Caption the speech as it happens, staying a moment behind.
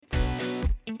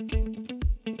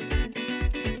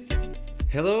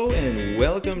Hello and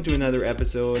welcome to another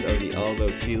episode of the All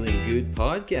About Feeling Good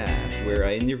podcast, where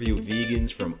I interview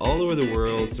vegans from all over the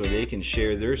world so they can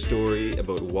share their story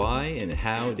about why and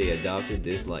how they adopted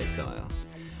this lifestyle.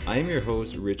 I am your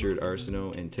host, Richard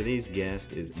Arsenault, and today's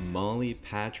guest is Molly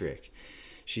Patrick.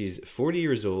 She's 40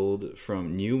 years old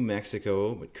from New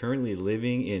Mexico, but currently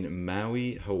living in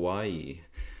Maui, Hawaii.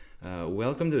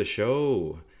 Welcome to the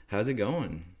show. How's it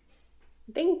going?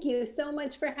 Thank you so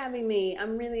much for having me.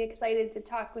 I'm really excited to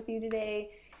talk with you today.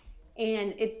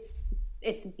 And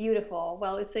it's beautiful.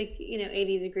 Well, it's like,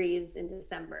 80 degrees in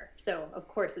December. So, of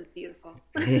course, it's beautiful.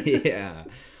 Yeah,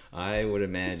 I would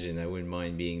imagine. I wouldn't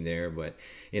mind being there. But,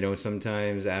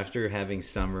 sometimes after having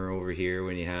summer over here,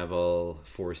 when you have all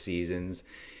four seasons,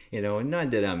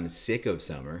 not that I'm sick of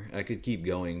summer. I could keep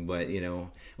going, but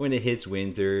when it hits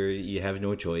winter, you have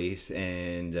no choice.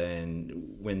 And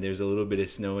when there's a little bit of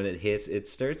snow that hits,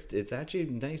 it's actually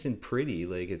nice and pretty.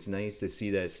 Like, it's nice to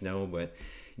see that snow, but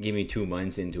give me 2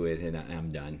 months into it and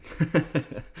I'm done.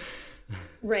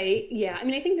 Right. Yeah. I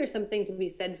mean, I think there's something to be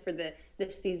said for the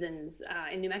seasons.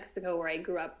 In New Mexico, where I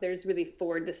grew up, there's really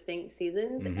 4 distinct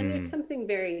seasons, and there's something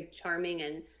very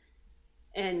charming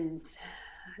and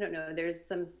I don't know, there's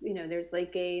some, there's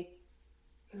like a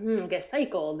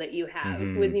cycle that you have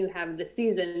when you have the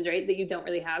seasons, right, that you don't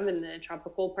really have in the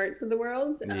tropical parts of the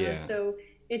world. So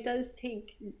it does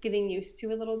take getting used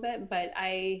to a little bit, but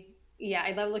I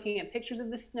love looking at pictures of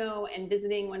the snow, and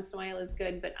visiting once in a while is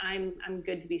good, but I'm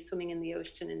good to be swimming in the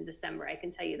ocean in December. I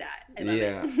can tell you that. I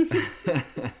love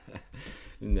it.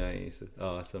 Nice.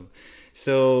 Awesome.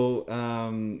 So,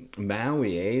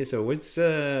 Maui, eh? So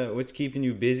what's keeping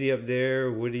you busy up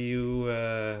there? What are you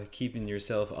keeping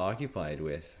yourself occupied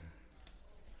with?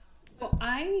 Well,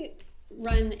 I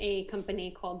run a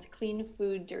company called Clean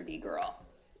Food Dirty Girl,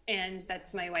 and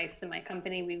that's my wife's and my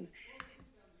company.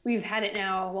 We've had it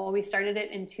now. Well, we started it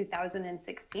in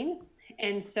 2016,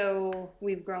 and so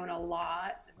we've grown a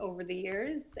lot over the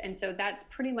years, and so that's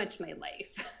pretty much my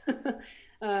life.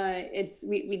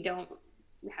 We don't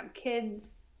have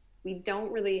kids. We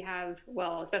don't really have,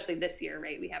 well, especially this year,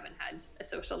 right? We haven't had a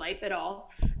social life at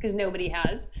all because nobody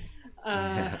has.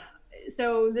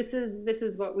 So this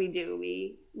is what we do.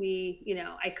 We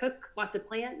I cook lots of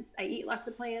plants. I eat lots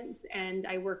of plants, and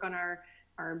I work on our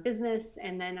business,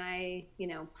 and then I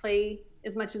play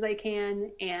as much as I can,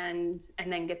 and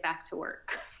then get back to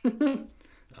work.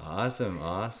 Awesome.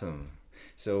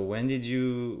 So when did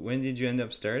you end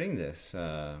up starting this?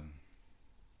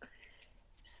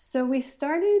 So we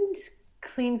started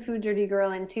Clean Food Dirty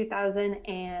Girl in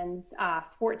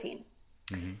 2014.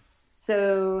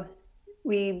 So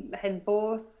we had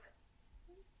both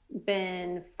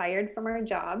been fired from our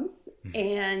jobs,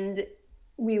 and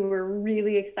we were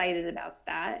really excited about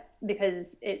that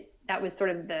because that was sort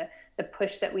of the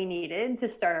push that we needed to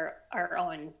start our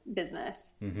own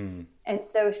business. And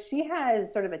so she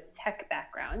has sort of a tech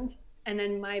background, and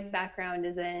then my background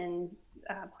is in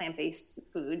plant-based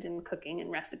food and cooking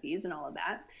and recipes and all of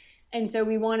that. And so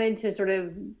we wanted to sort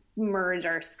of merge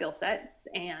our skill sets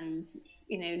and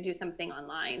do something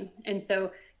online. And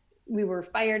so we were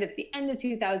fired at the end of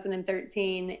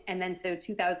 2013, and then so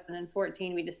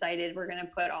 2014 we decided we're going to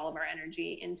put all of our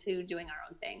energy into doing our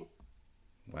own thing.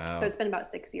 Wow. So it's been about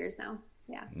 6 years now.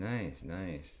 Yeah. Nice.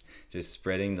 Just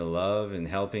spreading the love and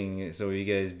helping. So what you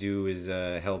guys do is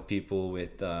help people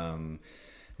with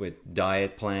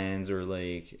diet plans or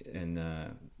and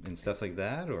stuff like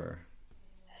that, or?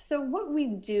 So what we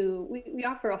do, we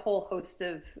offer a whole host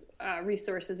of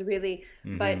resources, really,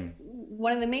 but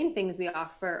one of the main things we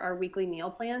offer are weekly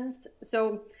meal plans.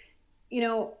 So,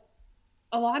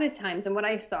 a lot of times, and what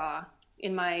I saw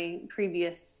in my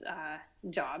previous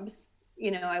jobs,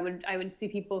 I would see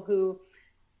people who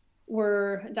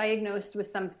were diagnosed with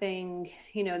something,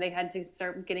 they had to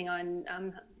start getting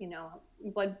on,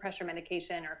 blood pressure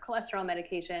medication or cholesterol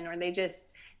medication, or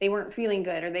they weren't feeling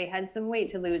good, or they had some weight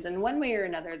to lose. And one way or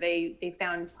another, they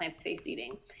found plant-based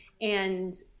eating.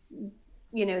 And,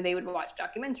 they would watch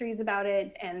documentaries about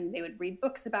it, and they would read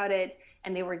books about it,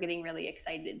 and they were getting really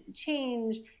excited to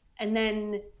change. And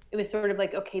then it was sort of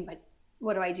like, okay, but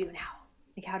what do I do now?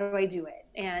 Like, how do I do it?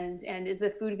 And is the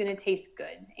food going to taste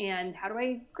good? And how do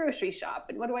I grocery shop?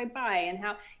 And what do I buy? And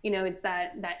how, it's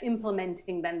that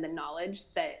implementing then the knowledge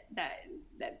that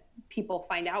people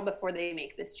find out before they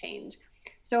make this change.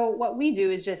 So what we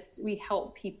do is we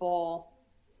help people,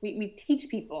 we teach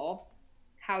people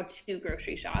how to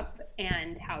grocery shop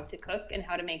and how to cook and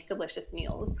how to make delicious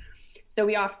meals. So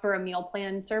we offer a meal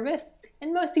plan service,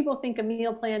 and most people think of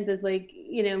meal plans as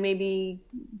maybe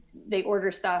they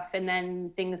order stuff and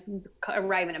then things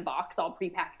arrive in a box all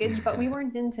prepackaged, but we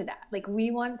weren't into that. Like, we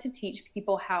want to teach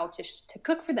people how to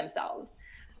cook for themselves.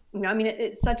 You know, I mean,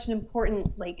 it's such an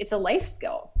important, like, it's a life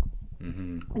skill.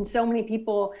 And so many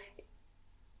people,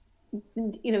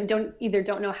 you know,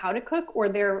 don't know how to cook, or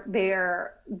their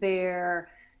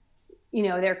you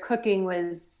know, their cooking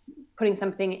was putting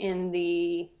something in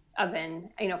the oven,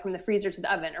 you know, from the freezer to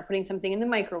the oven, or putting something in the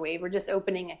microwave, or just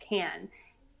opening a can.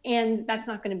 And that's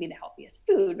not going to be the healthiest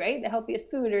food, right? The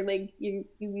healthiest food are like, you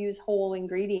use whole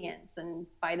ingredients and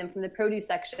buy them from the produce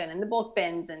section and the bulk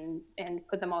bins and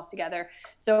put them all together.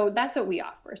 So that's what we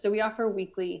offer. So we offer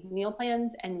weekly meal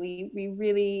plans, and we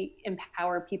really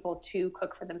empower people to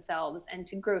cook for themselves and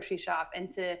to grocery shop and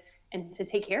to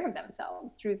take care of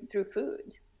themselves through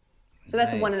food. So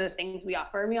that's one of the things we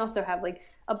offer. And we also have like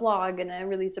a blog and a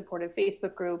really supportive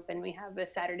Facebook group, and we have a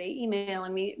Saturday email,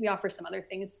 and we offer some other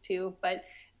things too. But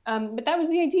that was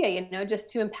the idea, you know, just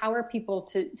to empower people,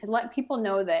 to let people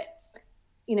know that,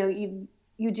 you know,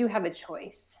 you do have a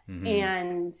choice,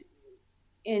 and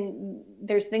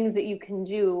there's things that you can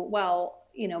do. Well,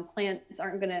 you know, plants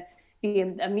aren't going to be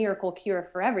a miracle cure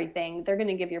for everything. They're going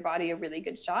to give your body a really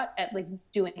good shot at like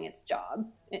doing its job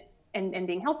and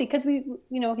being healthy, because you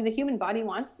know, the human body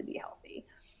wants to be healthy,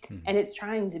 and it's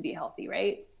trying to be healthy,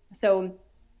 right? So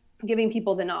giving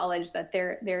people the knowledge that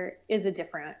there is a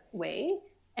different way,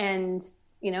 and,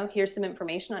 you know, here's some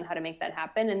information on how to make that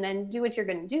happen, and then do what you're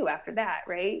going to do after that,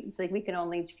 right? It's like, we can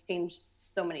only change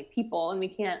so many people, and we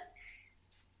can't,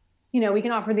 you know, we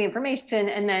can offer the information,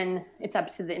 and then it's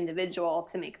up to the individual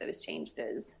to make those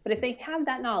changes. But if they have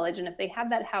that knowledge, and if they have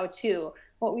that how-to,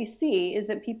 what we see is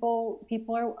that people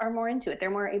are more into it. They're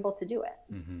more able to do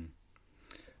it.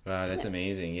 Wow, that's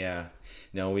amazing. Yeah.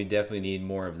 No, we definitely need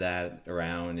more of that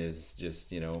around, is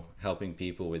just, you know, helping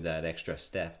people with that extra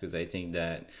step. Because I think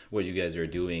that what you guys are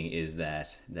doing is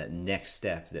that next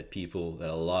step that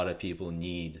a lot of people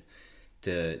need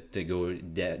to go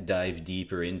dive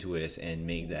deeper into it and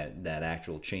make that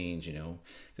actual change, you know.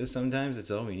 Because sometimes it's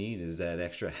all we need is that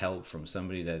extra help from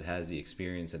somebody that has the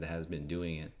experience, that has been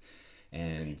doing it.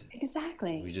 And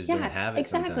exactly, we just don't have it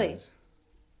sometimes.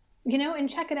 You know, and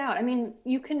check it out. I mean,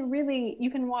 you can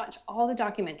watch all the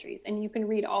documentaries, and you can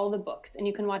read all the books, and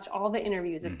you can watch all the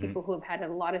interviews of people who have had a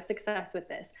lot of success with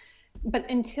this. But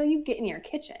until you get in your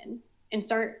kitchen and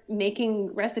start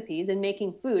making recipes and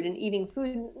making food and eating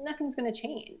food, nothing's going to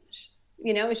change.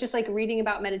 You know, it's just like reading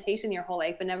about meditation your whole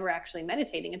life and never actually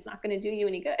meditating. It's not going to do you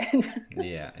any good.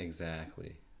 Yeah,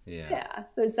 exactly. Yeah.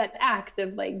 So it's that act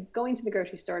of like going to the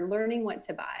grocery store, learning what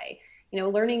to buy, you know,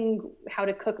 learning how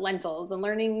to cook lentils, and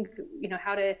learning, you know,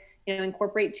 how to, you know,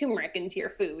 incorporate turmeric into your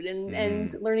food,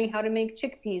 and learning how to make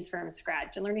chickpeas from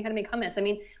scratch, and learning how to make hummus. I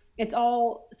mean, it's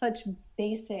all such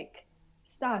basic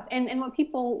stuff. And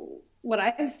what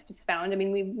I've found, I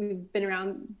mean, we've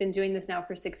been doing this now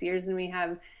for 6 years, and we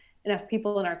have enough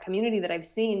people in our community that I've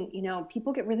seen, you know,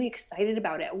 people get really excited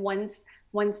about it once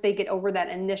they get over that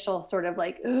initial sort of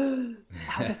like,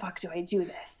 how the fuck do I do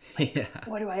this? Like,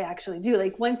 what do I actually do?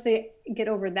 Like, once they get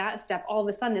over that step, all of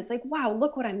a sudden it's like, wow,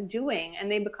 look what I'm doing.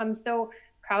 And they become so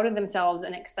proud of themselves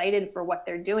and excited for what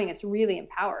they're doing. It's really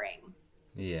empowering.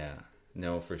 Yeah.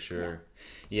 No, for sure.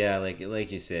 Yeah, like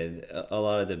you said, a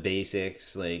lot of the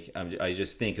basics, like I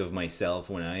just think of myself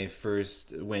when I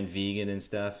first went vegan and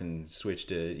stuff and switched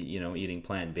to, you know, eating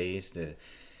plant-based.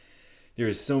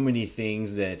 There's so many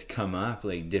things that come up,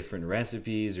 like different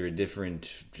recipes or different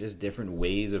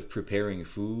ways of preparing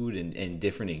food, and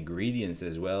different ingredients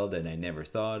as well that I never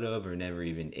thought of or never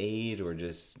even ate, or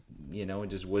just, you know, it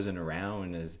just wasn't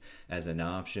around as an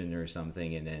option or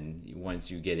something. And then once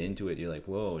you get into it, you're like,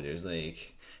 whoa, there's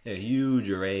like a huge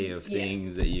array of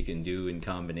things that you can do in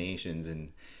combinations.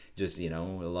 And just, you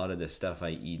know, a lot of the stuff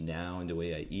I eat now and the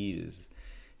way I eat is,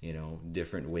 you know,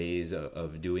 different ways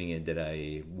of doing it that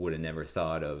I would have never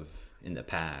thought of in the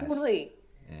past.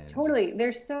 Totally.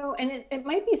 There's and it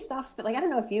might be stuff that, like, I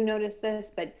don't know if you noticed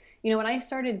this, but, you know, when I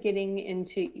started getting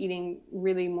into eating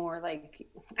really more, like,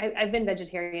 I've been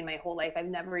vegetarian my whole life. I've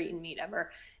never eaten meat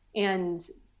ever. And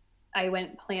I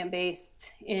went plant-based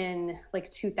in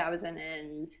like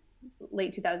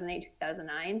late 2008,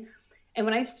 2009. And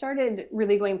when I started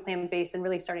really going plant-based and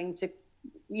really starting to,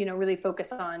 you know, really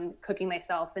focus on cooking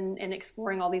myself and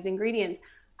exploring all these ingredients,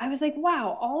 I was like,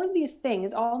 wow, all of these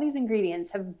things, all these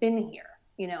ingredients have been here,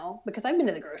 you know, because I've been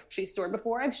to the grocery store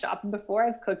before, I've shopped before,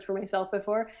 I've cooked for myself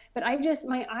before, but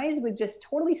my eyes would just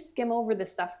totally skim over the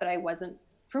stuff that I wasn't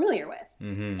familiar with.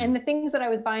 And the things that I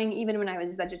was buying, even when I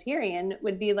was vegetarian,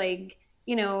 would be like,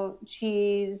 you know,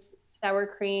 cheese, sour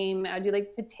cream, I'd do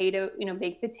like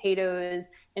baked potatoes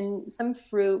and some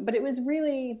fruit, but it was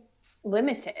really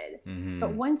limited.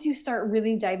 But once you start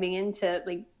really diving into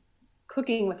like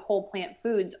cooking with whole plant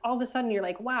foods, all of a sudden you're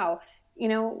like, wow, you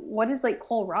know, what is like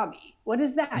kohlrabi? What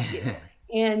does that do?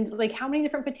 And like, how many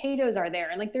different potatoes are there?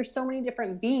 And like, there's so many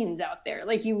different beans out there.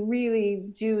 Like, you really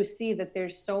do see that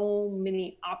there's so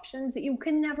many options that you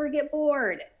can never get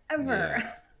bored ever.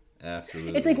 Yes,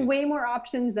 absolutely. It's like way more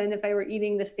options than if I were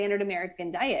eating the standard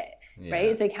American diet, right?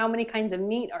 It's like, how many kinds of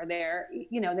meat are there?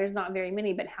 You know, there's not very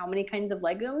many, but how many kinds of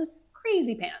legumes?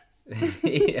 Crazy pants.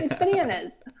 It's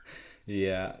bananas.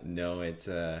 Yeah, no, it's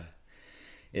a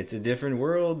different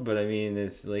world, but I mean,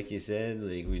 it's like you said,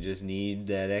 like we just need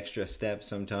that extra step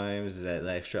sometimes, that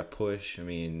extra push. I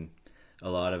mean, a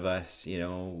lot of us, you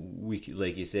know,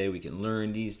 like you say, we can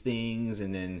learn these things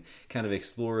and then kind of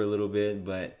explore a little bit,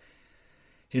 but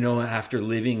you know, after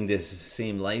living this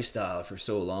same lifestyle for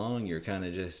so long, you're kind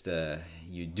of just,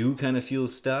 you do kind of feel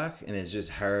stuck, and it's just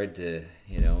hard to,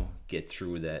 you know, get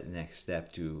through that next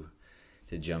step to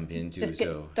jump into. Just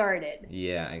get started.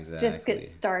 Yeah, exactly. Just get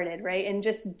started, right? And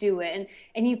just do it.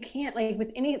 And you can't, like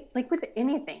with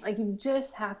anything, like you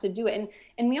just have to do it.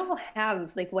 And we all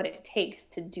have like what it takes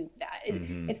to do that.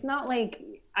 It's not like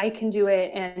I can do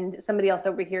it and somebody else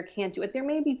over here can't do it. There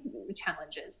may be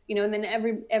challenges, you know, and then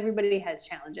everybody has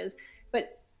challenges,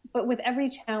 but with every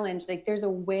challenge, like there's a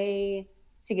way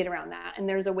to get around that. And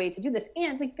there's a way to do this.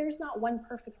 And like, there's not one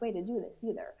perfect way to do this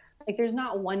either. Like, there's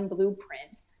not one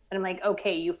blueprint. And I'm like,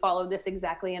 okay, you follow this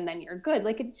exactly, and then you're good.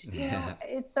 Like, it's, you know,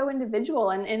 it's so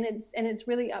individual, and it's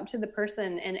really up to the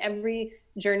person. And every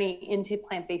journey into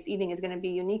plant-based eating is going to be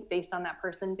unique based on that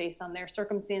person, based on their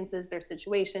circumstances, their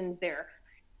situations, their,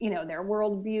 you know, their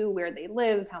worldview, where they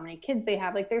live, how many kids they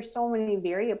have. Like, there's so many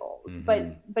variables,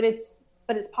 but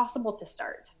it's possible to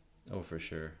start. Oh, for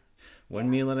sure. One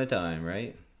meal at a time,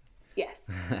 right? Yes.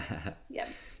 Yeah.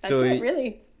 That's it,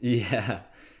 really. Yeah.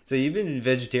 So you've been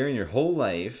vegetarian your whole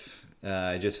life.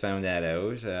 I just found that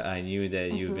out. I knew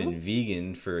that you've been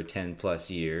vegan for 10 plus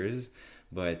years,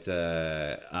 but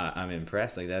I'm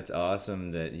impressed. Like, that's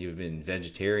awesome that you've been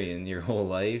vegetarian your whole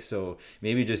life. So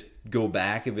maybe just go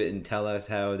back a bit and tell us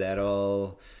how that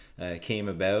all came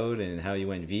about and how you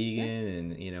went vegan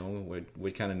and, you know,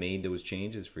 what kind of made those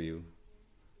changes for you.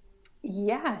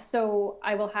 Yeah. So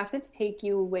I will have to take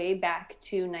you way back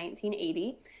to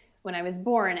 1980. When I was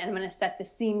born, and I'm going to set the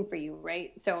scene for you,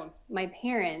 right? So my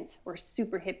parents were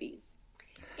super hippies,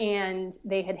 and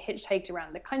they had hitchhiked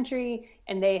around the country,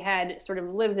 and they had sort of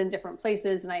lived in different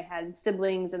places, and I had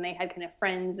siblings, and they had kind of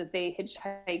friends that they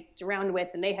hitchhiked around with,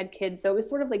 and they had kids. So it was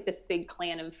sort of like this big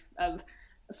clan of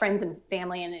friends and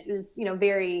family, and it was, you know,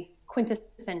 very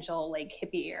quintessential, like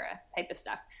hippie era type of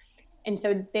stuff. And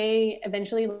so they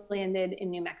eventually landed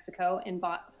in New Mexico and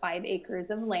bought 5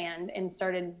 acres of land and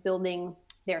started building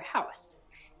their house.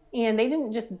 And they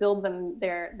didn't just build them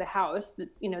the house,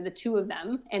 you know, the two of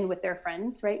them and with their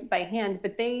friends, right, by hand,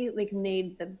 but they like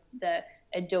made the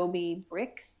adobe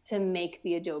bricks to make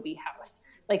the adobe house.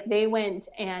 Like, they went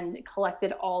and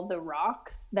collected all the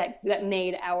rocks that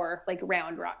made our like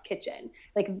round rock kitchen.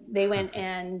 Like, they went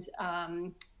and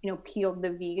you know, peeled the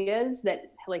vigas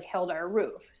that like held our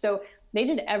roof. So they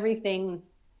did everything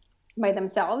by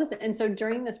themselves. And so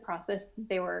during this process,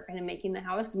 they were kind of making the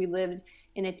house. We lived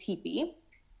in a teepee,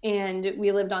 and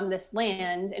we lived on this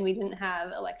land, and we didn't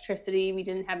have electricity. We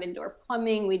didn't have indoor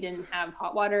plumbing. We didn't have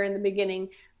hot water in the beginning.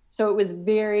 So it was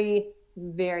very,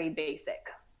 very basic.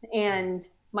 And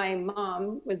my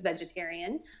mom was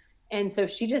vegetarian. And so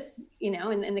she just, you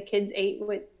know, and the kids ate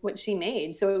what she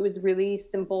made. So it was really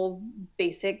simple,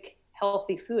 basic,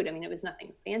 healthy food. I mean, it was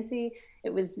nothing fancy.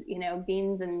 It was, you know,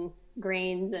 beans and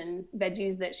grains and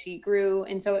veggies that she grew.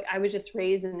 And so I was just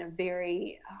raised in a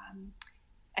very,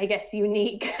 I guess,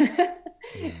 unique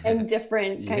and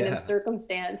different kind of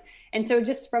circumstance. And so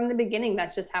just from the beginning,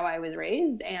 that's just how I was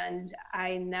raised. And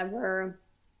I never,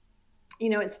 you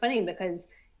know, it's funny because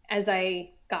as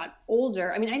I got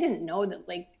older, I mean, I didn't know that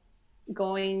like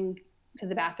going to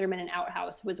the bathroom in an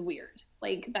outhouse was weird.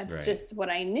 Like, that's just what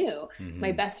I knew.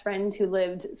 My best friend who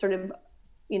lived sort of,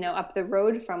 you know, up the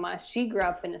road from us, she grew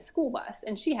up in a school bus,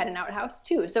 and she had an outhouse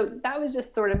too. So that was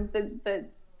just sort of the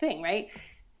thing, right?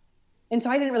 And so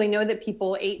I didn't really know that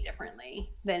people ate differently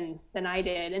than I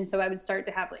did. And so I would start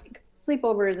to have like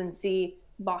sleepovers and see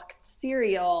boxed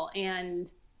cereal and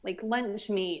like lunch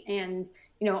meat and,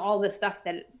 you know, all the stuff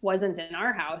that wasn't in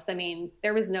our house. I mean,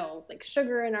 there was no like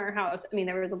sugar in our house. I mean,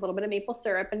 there was a little bit of maple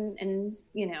syrup and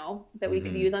you know, that we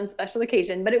could use on special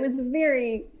occasion, but it was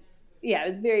very,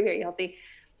 very healthy.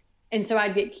 And so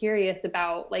I'd get curious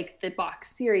about like the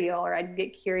boxed cereal, or I'd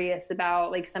get curious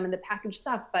about like some of the packaged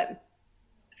stuff. But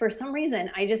for some reason,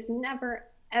 I just never,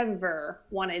 ever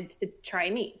wanted to try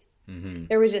meat.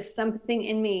 There was just something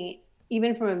in me,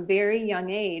 even from a very young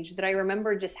age, that I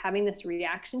remember just having this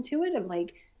reaction to it of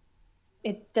like,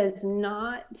 it does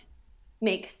not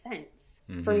make sense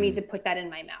for me to put that in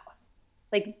my mouth.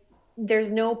 Like,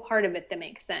 there's no part of it that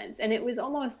makes sense. And it was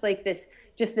almost like this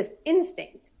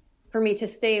instinct for me to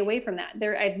stay away from that.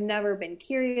 I've never been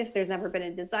curious. There's never been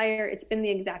a desire. It's been the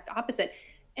exact opposite.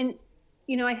 And,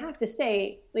 you know, I have to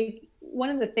say, like, one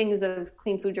of the things of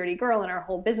Clean Food Dirty Girl and our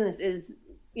whole business is,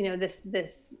 you know,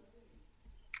 this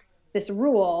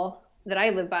rule that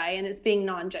I live by, and it's being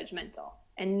non-judgmental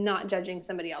and not judging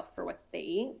somebody else for what they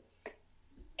eat.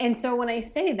 And so when I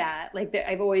say that, like,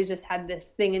 I've always just had this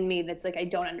thing in me that's like, I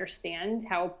don't understand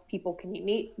how people can eat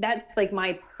meat. That's like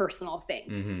my personal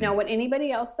thing. Now, what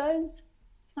anybody else does,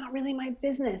 it's not really my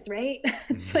business, right?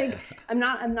 It's like, I'm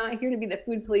not here to be the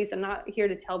food police. I'm not here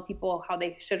to tell people how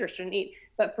they should or shouldn't eat.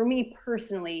 But for me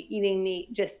personally, eating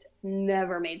meat just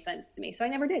never made sense to me. So I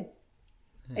never did.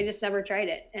 I just never tried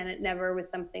it. And it never was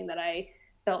something that I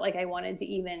felt like I wanted to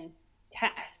even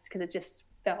test, because it just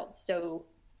felt so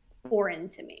foreign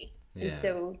to me. And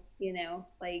so, you know,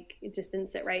 like, it just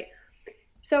didn't sit right.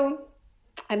 So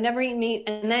I've never eaten meat.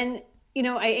 And then, you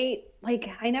know, I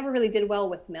never really did well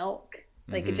with milk.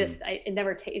 Like, it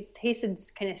never tasted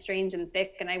just kind of strange and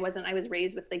thick. And I was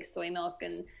raised with like soy milk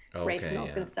and rice milk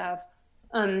and stuff.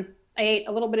 I ate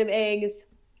a little bit of eggs,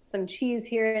 some cheese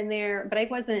here and there, but I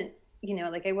wasn't, you know,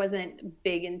 like, I wasn't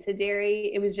big into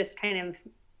dairy. It was just kind of,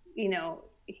 you know,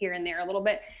 here and there a little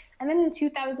bit. And then in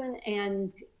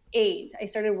 2008, I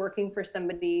started working for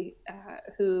somebody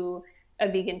a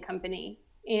vegan company.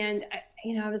 And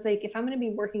I was like, if I'm going to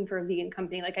be working for a vegan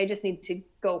company, like, I just need to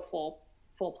go full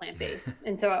plant-based.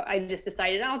 And so I just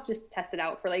decided I'll just test it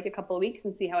out for like a couple of weeks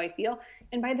and see how I feel.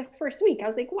 And by the first week, I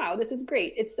was like, wow, this is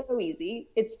great. It's so easy.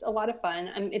 It's a lot of fun.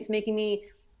 It's making me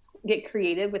get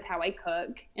creative with how I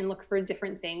cook and look for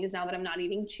different things now that I'm not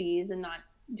eating cheese and not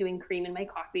doing cream in my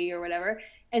coffee or whatever.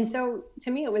 And so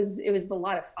to me, it was a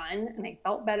lot of fun, and I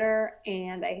felt better,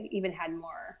 and I even had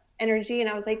more energy. And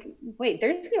I was like, wait,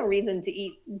 there's no reason to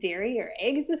eat dairy or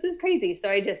eggs. This is crazy. So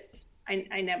it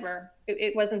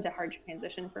wasn't a hard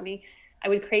transition for me. I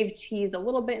would crave cheese a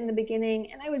little bit in the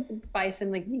beginning, and I would buy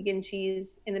some like vegan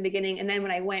cheese in the beginning. And then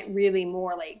when I went really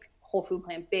more like whole food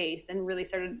plant-based and really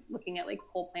started looking at like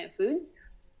whole plant foods,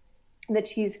 the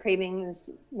cheese cravings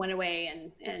went away.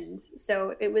 And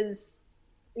so it was,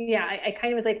 I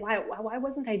kind of was like, why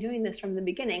wasn't I doing this from the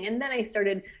beginning? And then I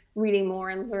started reading more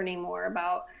and learning more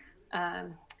about,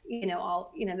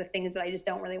 the things that I just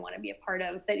don't really want to be a part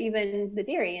of, that even the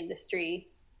dairy industry,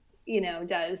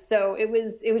 does. So it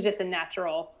was just a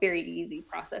natural, very easy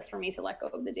process for me to let go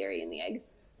of the dairy and the eggs.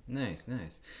 Nice.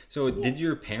 So did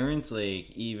your parents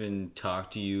even talk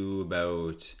to you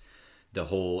about the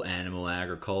whole animal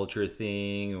agriculture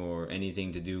thing or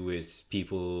anything to do with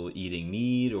people eating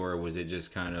meat, or was it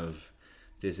just kind of,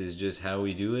 this is just how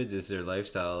we do it, this is their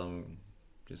lifestyle, and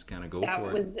just kind of go for it?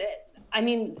 That was it. I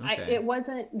mean, okay. It was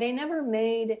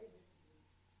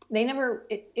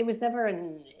never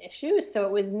an issue. So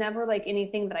it was never like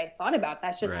anything that I thought about.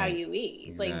 That's just how you eat.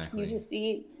 Exactly. Like, you just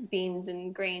eat beans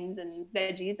and grains and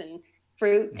veggies and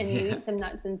fruit, and you eat some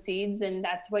nuts and seeds, and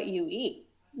that's what you eat.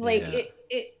 Like,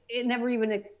 it never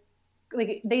even,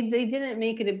 like, they didn't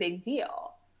make it a big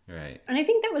deal. Right. And I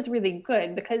think that was really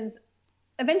good, because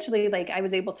eventually, like, I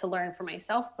was able to learn for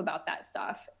myself about that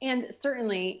stuff. And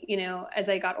certainly, as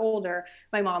I got older,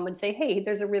 my mom would say, hey,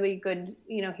 there's a really good,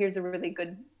 here's a really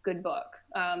good book.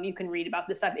 You can read about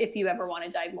this stuff if you ever want to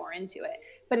dive more into it.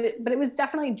 But it was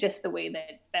definitely just the way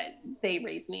that they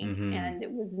raised me. Mm-hmm. And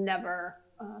it was never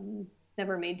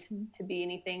made to be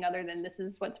anything other than, this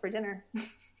is what's for dinner.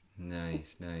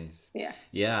 Nice.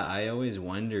 Yeah, I always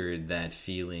wondered that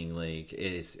feeling. Like,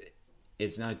 it's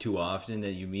not too often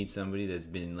that you meet somebody that's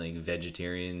been like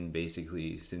vegetarian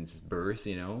basically since birth,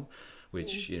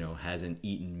 which hasn't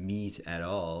eaten meat at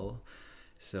all.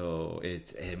 So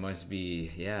it must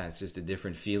be, it's just a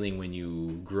different feeling when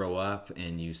you grow up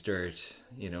and you start,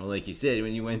 like you said,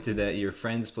 when you went to your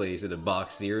friend's place at a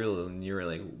box cereal and you were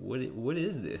like, what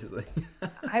is this? Like,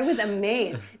 I was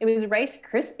amazed. It was Rice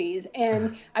Krispies,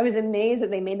 and I was amazed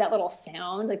that they made that little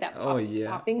sound, like that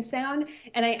popping sound.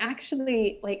 And I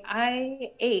actually,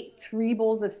 I ate 3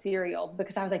 bowls of cereal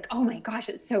because I was like, oh my gosh,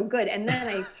 it's so good. And then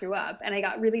I threw up and I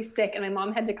got really sick, and my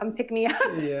mom had to come pick me up.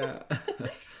 Yeah.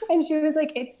 And she was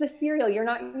like, it's the cereal. You're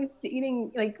not used to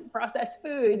eating like processed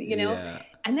food, Yeah.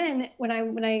 And then when I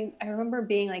remember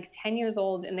being like 10 years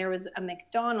old, and there was a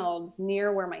McDonald's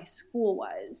near where my school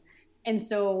was. And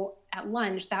so at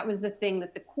lunch, that was the thing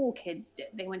that the cool kids did.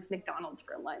 They went to McDonald's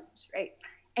for lunch, right?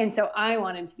 And so I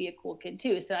wanted to be a cool kid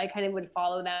too. So I kind of would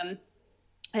follow them,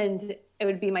 and it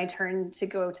would be my turn to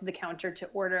go to the counter to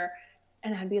order.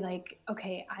 And I'd be like,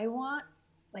 okay, I want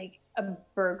like a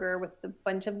burger with a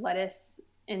bunch of lettuce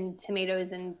and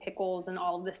tomatoes and pickles and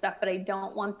all of this stuff, but I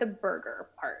don't want the burger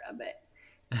part of it.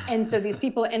 And so these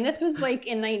people, and this was like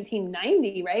in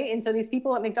 1990, right? And so these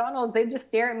people at McDonald's, they just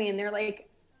stare at me and they're like,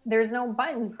 there's no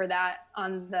button for that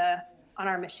on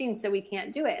our machine, so we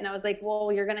can't do it. And I was like,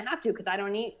 well, you're going to have to, because I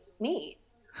don't eat meat.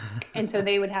 And so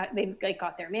they like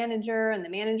got their manager, and the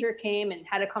manager came and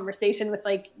had a conversation with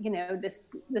like,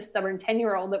 this stubborn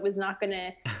 10-year-old that was not going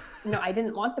to, I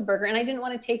didn't want the burger, and I didn't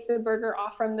want to take the burger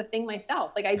off from the thing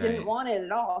myself. Like I didn't want it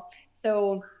at all.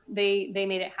 So they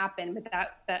made it happen, but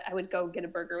that I would go get a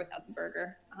burger without the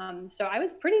burger. So I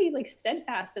was pretty like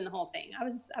steadfast in the whole thing.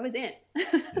 I was in.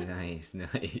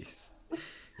 Nice.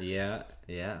 Yeah.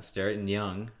 Starting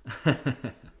young.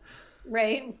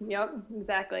 Right. Yep.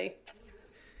 Exactly.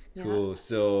 Cool. Yeah.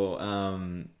 So,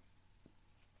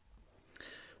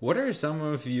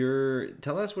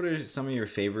 tell us what are some of your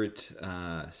favorite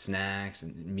snacks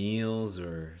and meals,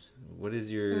 or what is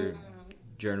your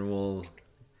general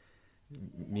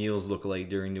meals look like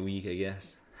during the week, I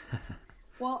guess?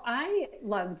 Well, I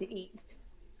love to eat.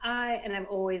 I've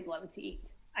always loved to eat.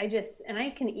 And I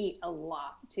can eat a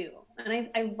lot too. And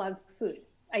I love food.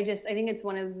 I think it's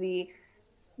one of the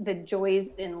joys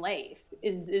in life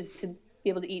is to be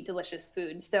able to eat delicious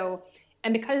food. So,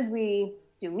 and because we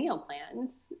do meal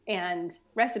plans and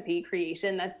recipe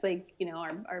creation, that's like,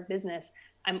 our business,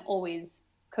 I'm always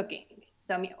cooking.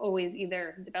 So I'm always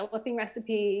either developing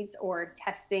recipes or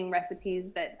testing recipes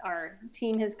that our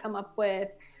team has come up with.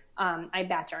 I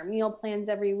batch our meal plans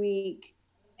every week.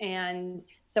 And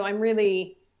so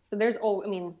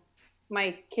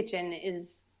my kitchen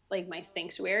is like my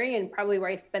sanctuary and probably where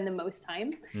I spend the most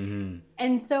time. Mm-hmm.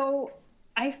 And so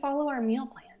I follow our meal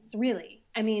plans, really.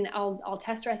 I mean, I'll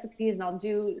test recipes and I'll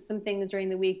do some things during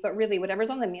the week, but really whatever's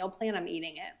on the meal plan, I'm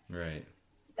eating it. Right.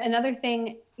 Another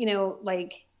thing,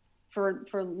 like for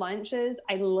lunches,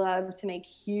 I love to make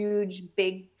huge,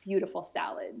 big, beautiful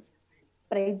salads,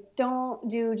 but I don't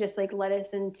do just like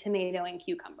lettuce and tomato and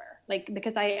cucumber, like,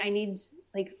 because I need,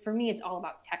 like, for me, it's all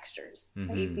about textures. Mm-hmm.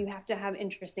 Right? You have to have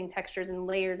interesting textures and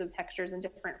layers of textures and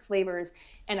different flavors.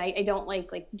 And I don't like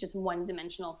just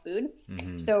one-dimensional food.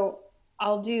 Mm-hmm. So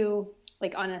I'll do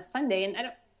like on a Sunday, and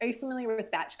are you familiar with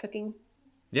batch cooking?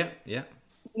 Yeah.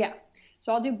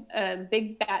 So I'll do a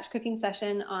big batch cooking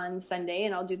session on Sunday,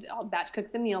 and I'll batch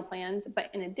cook the meal plans. But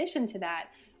in addition to that,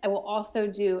 I will also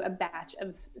do a batch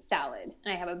of salad.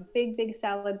 And I have a big, big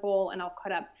salad bowl, and I'll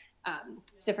cut up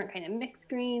different kind of mixed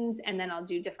greens, and then I'll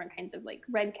do different kinds of like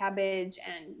red cabbage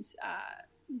and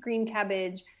green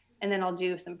cabbage, and then I'll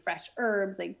do some fresh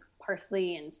herbs like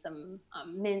parsley, and some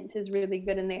mint is really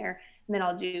good in there, and then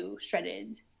I'll do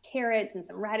shredded carrots and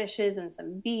some radishes and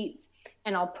some beets,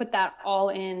 and I'll put that all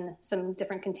in some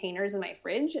different containers in my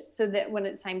fridge, so that when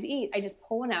it's time to eat, I just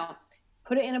pull one out,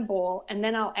 put it in a bowl, and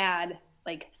then I'll add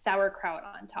like sauerkraut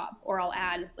on top, or I'll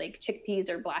add like chickpeas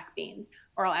or black beans,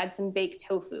 or I'll add some baked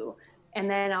tofu, and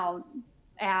then I'll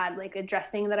add like a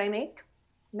dressing that I make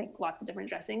lots of different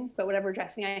dressings, but whatever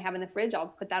dressing I have in the fridge, I'll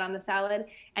put that on the salad,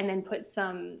 and then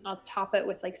I'll top it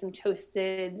with like some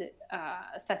toasted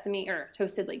sesame, or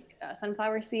toasted like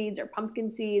sunflower seeds or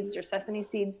pumpkin seeds or sesame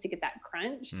seeds to get that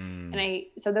crunch. And I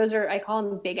call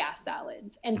them big ass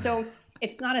salads. And so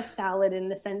it's not a salad in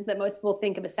the sense that most people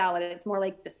think of a salad. It's more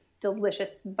like this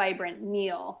delicious, vibrant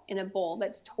meal in a bowl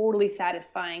that's totally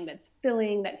satisfying, that's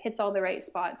filling, that hits all the right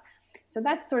spots. So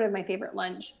that's sort of my favorite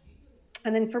lunch.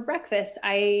 And then for breakfast,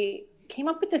 I came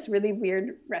up with this really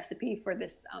weird recipe for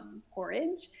this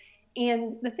porridge.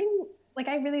 And the thing, like,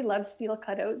 I really love steel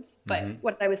cut oats, but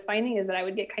what I was finding is that I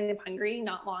would get kind of hungry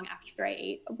not long after I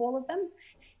ate a bowl of them.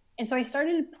 And so I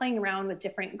started playing around with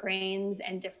different grains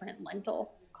and different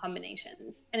lentil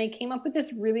combinations. And I came up with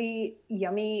this really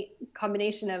yummy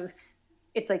combination of,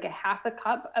 it's like a half a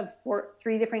cup of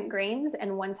 3 different grains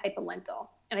and 1 type of lentil.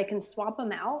 And I can swap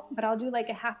them out, but I'll do like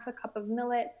a half a cup of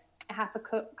millet, a half a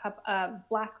cup of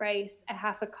black rice, a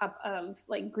half a cup of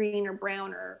like green or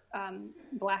brown or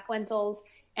black lentils,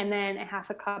 and then a half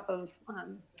a cup of,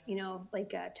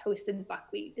 like toasted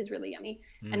buckwheat is really yummy.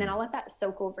 And then I'll let that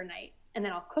soak overnight. And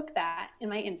then I'll cook that in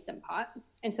my Instant Pot.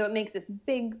 And so it makes this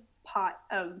big pot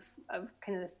of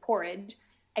kind of this porridge.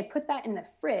 I put that in the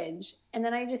fridge, and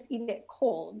then I just eat it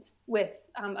cold with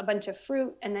a bunch of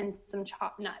fruit and then some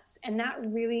chopped nuts. And that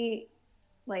really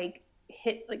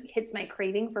hits my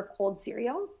craving for cold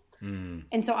cereal.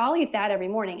 And so I'll eat that every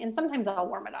morning, and sometimes I'll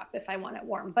warm it up if I want it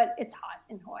warm, but it's hot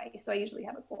in Hawaii, so I usually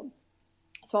have it cold.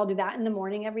 So I'll do that in the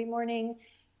morning every morning.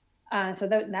 So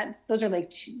those are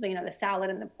like, the salad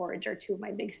and the porridge are two of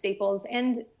my big staples.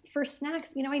 And for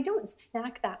snacks, I don't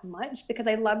snack that much because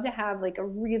I love to have like a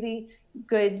really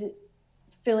good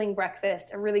filling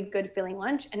breakfast, a really good filling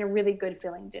lunch, and a really good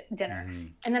filling dinner. Mm-hmm.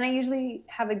 And then I usually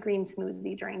have a green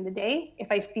smoothie during the day if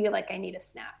I feel like I need a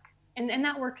snack. And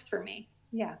that works for me.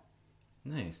 Yeah.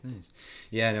 Nice.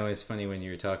 Yeah, no, it's funny when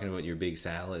you were talking about your big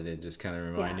salad, it just kind of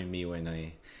reminded me when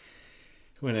I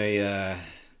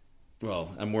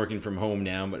well, I'm working from home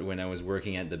now, but when I was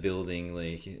working at the building,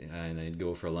 like, and I'd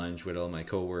go for lunch with all my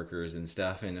coworkers and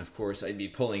stuff, and of course I'd be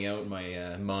pulling out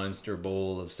my monster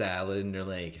bowl of salad, and they're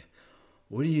like,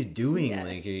 "What are you doing? Yes.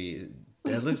 Like,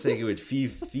 that looks like it would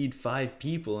feed 5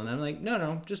 people," and I'm like,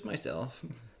 "No, just myself.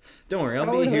 Don't worry,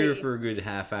 I'll be here for a good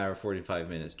half hour, 45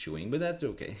 minutes chewing, but that's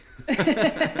okay."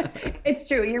 It's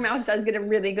true. Your mouth does get a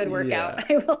really good workout,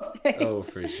 I will say. Oh,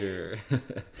 for sure.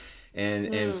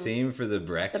 And same for the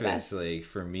breakfast. Like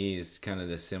for me, it's kind of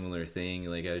the similar thing.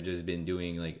 Like I've just been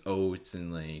doing like oats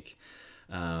and like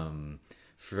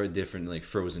for different like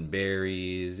frozen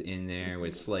berries in there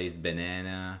with sliced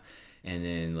banana, and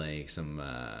then like some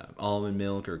almond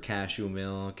milk or cashew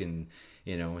milk, and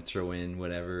throw in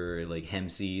whatever like hemp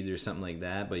seeds or something like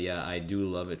that. But yeah, I do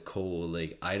love it cold.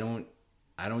 Like I don't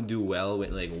do well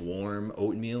with like warm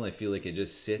oatmeal. I feel like it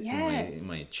just sits in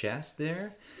my chest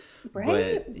there.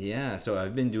 Right. But yeah, so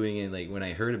I've been doing it. Like when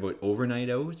I heard about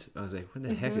overnight oats, I was like, what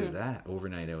the heck is that,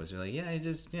 overnight oats? They're like, yeah, you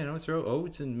just throw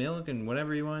oats and milk and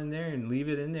whatever you want in there and leave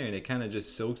it in there, and it kind of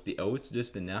just soaks the oats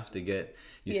just enough to get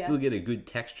still get a good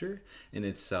texture, and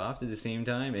it's soft at the same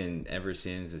time. And ever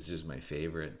since, it's just my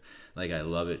favorite. Like I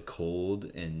love it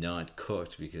cold and not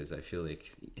cooked because I feel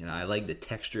like I like the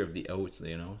texture of the oats,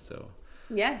 so.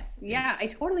 Yes. Yeah, I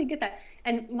totally get that.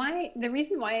 And the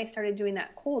reason why I started doing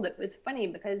that cold, it was funny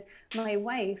because my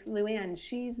wife, Luann,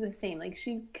 she's the same. Like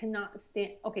she cannot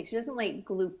stand, she doesn't like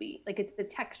gloopy. Like it's the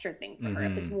texture thing for her.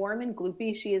 If it's warm and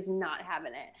gloopy, she is not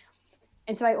having it.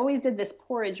 And so I always did this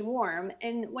porridge warm.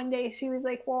 And one day she was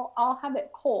like, well, I'll have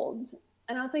it cold.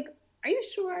 And I was like, are you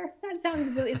sure? That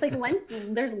sounds really, it's like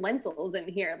there's lentils in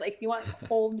here. Like, do you want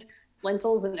cold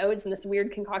lentils and oats and this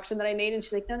weird concoction that I made? And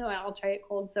she's like, no, I'll try it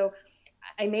cold. So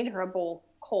I made her a bowl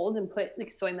cold and put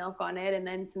like soy milk on it, and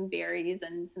then some berries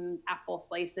and some apple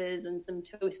slices and some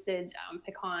toasted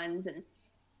pecans and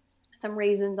some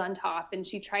raisins on top. And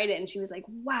she tried it and she was like,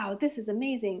 wow, this is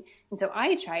amazing. And so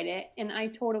I tried it and I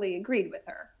totally agreed with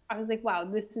her. I was like, wow,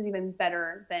 this is even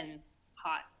better than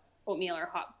hot oatmeal or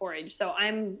hot porridge. So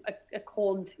I'm a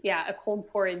cold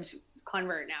porridge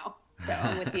convert now. So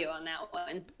I'm with you on that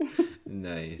one.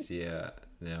 Nice. Yeah.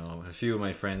 No, a few of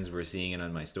my friends were seeing it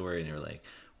on my story and they were like,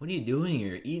 what are you doing?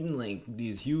 You're eating like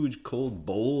these huge cold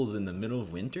bowls in the middle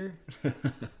of winter?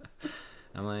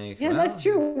 I'm like, yeah, well, that's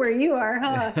true where you are,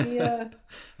 huh? Yeah.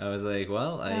 I was like,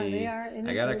 well,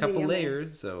 I got a couple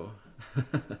layers, so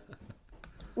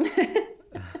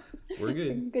we're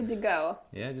good. Good to go.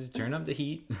 Yeah, just turn up the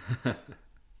heat.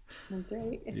 That's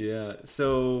right. Yeah.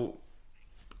 So,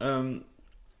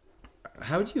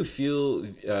 how do you feel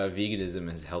veganism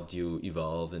has helped you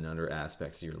evolve in other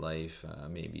aspects of your life,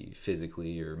 maybe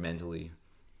physically or mentally?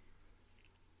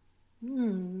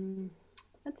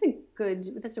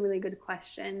 That's a really good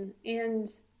question. And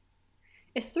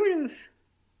it's sort of,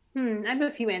 I have a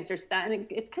few answers to that. And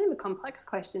it's kind of a complex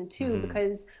question too,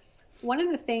 because one of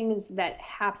the things that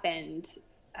happened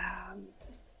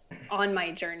on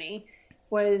my journey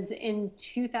was in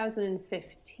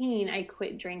 2015, I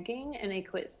quit drinking and I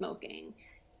quit smoking.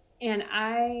 And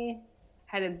I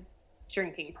had a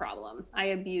drinking problem. I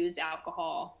abused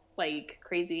alcohol like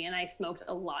crazy, and I smoked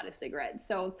a lot of cigarettes.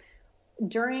 So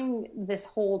during this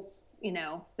whole,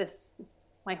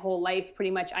 my whole life,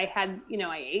 pretty much, I had,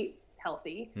 I ate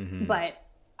healthy, but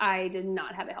I did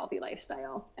not have a healthy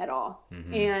lifestyle at all.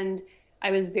 And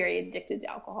I was very addicted to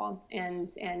alcohol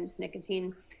and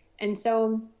nicotine. And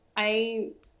so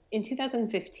in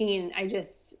 2015, I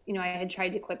just, I had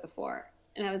tried to quit before,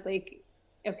 and I was like,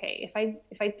 okay,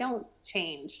 if I don't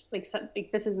change,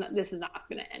 this is not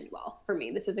going to end well for me.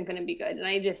 This isn't going to be good. And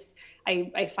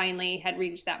I finally had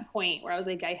reached that point where I was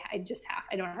like, I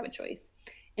don't have a choice.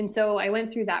 And so I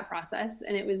went through that process,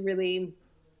 and it was really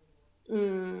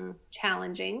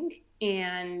challenging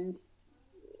and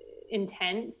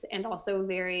intense, and also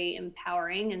very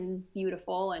empowering and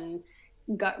beautiful and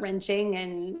gut-wrenching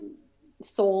and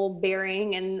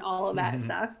soul-bearing and all of that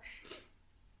stuff.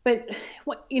 But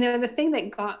the thing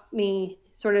that got me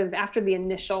sort of after the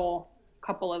initial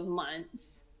couple of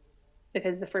months,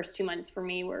 because the first 2 months for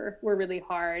me were really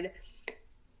hard.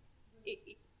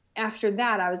 After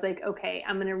that, I was like, okay,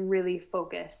 I'm going to really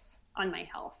focus on my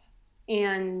health.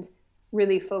 And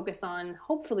really focus on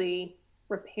hopefully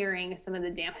repairing some of the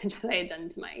damage that I had done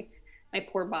to my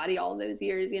poor body all those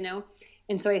years, you know?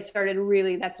 And so that's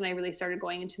when I really started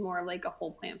going into more of like a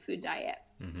whole plant food diet.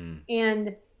 Mm-hmm.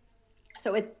 And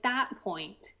so at that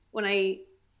point, when I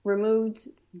removed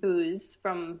booze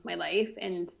from my life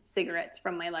and cigarettes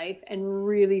from my life and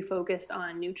really focused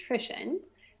on nutrition,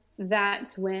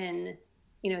 that's when,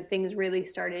 you know, things really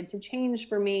started to change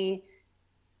for me.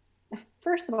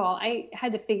 First of all, I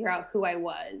had to figure out who I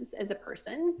was as a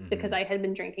person, mm-hmm. because I had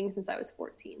been drinking since I was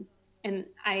 14. And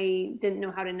I didn't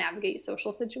know how to navigate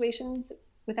social situations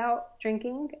without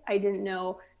drinking. I didn't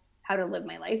know how to live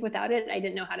my life without it. I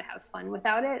didn't know how to have fun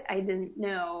without it. I didn't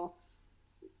know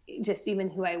just even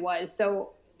who I was.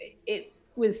 So it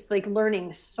was like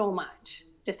learning so much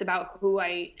just about who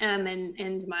I am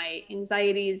and my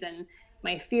anxieties and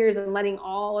my fears, and letting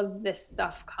all of this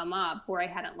stuff come up where I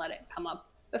hadn't let it come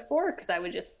up before, because I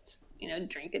would just, you know,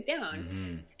 drink it down.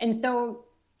 Mm-hmm. And so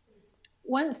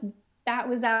once that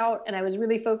was out and I was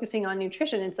really focusing on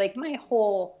nutrition, it's like my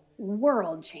whole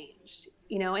world changed,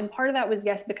 you know. And part of that was,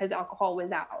 yes, because alcohol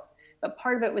was out, but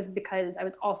part of it was because I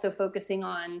was also focusing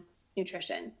on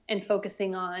nutrition and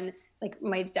focusing on like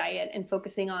my diet and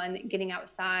focusing on getting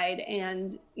outside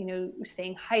and, you know,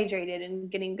 staying hydrated and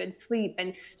getting good sleep.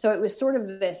 And so it was sort of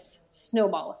this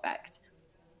snowball effect.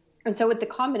 And so with the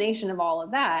combination of all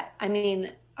of that, I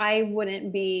mean, I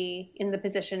wouldn't be in the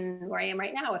position where I am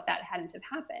right now if that hadn't have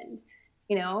happened.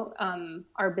 You know,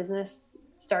 our business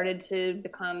started to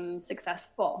become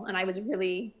successful, and I was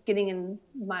really getting in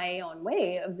my own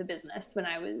way of the business when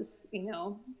I was, you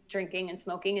know, drinking and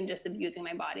smoking and just abusing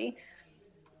my body.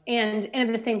 And at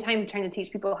the same time, trying to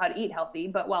teach people how to eat healthy,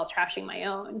 but while trashing my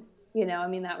own, you know, I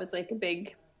mean, that was like a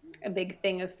big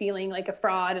thing of feeling like a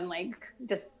fraud, and like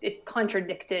just it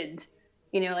contradicted,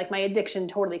 you know, like my addiction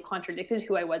totally contradicted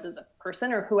who I was as a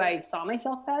person, or who I saw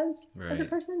myself as a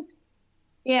person.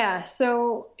 Yeah.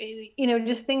 So, you know,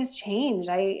 just things changed.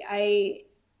 I,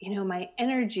 you know, my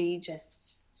energy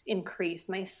just increased.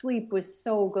 My sleep was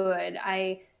so good.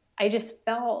 I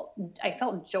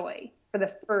felt joy for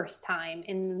the first time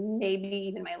in maybe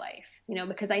even my life, you know,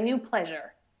 because I knew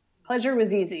pleasure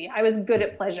was easy. I was good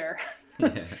at pleasure,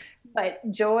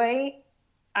 but joy,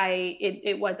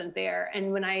 it wasn't there.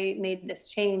 And when I made this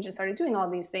change and started doing all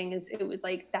these things, it was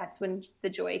like, that's when the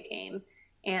joy came,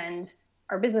 and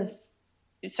our business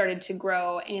started to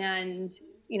grow, and,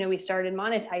 you know, we started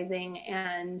monetizing,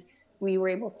 and we were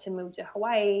able to move to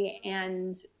Hawaii,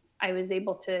 and I was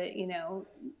able to, you know,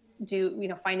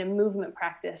 find a movement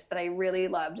practice that I really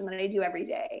loved and that I do every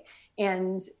day.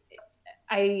 And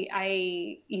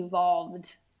I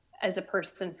evolved as a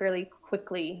person fairly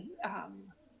quickly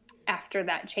after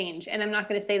that change. And I'm not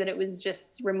going to say that it was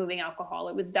just removing alcohol.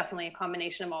 It was definitely a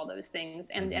combination of all those things,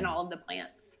 and all of the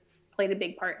plants played a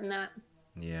big part in that.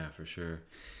 Yeah, for sure.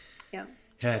 Yeah.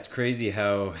 Yeah, it's crazy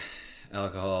how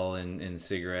alcohol and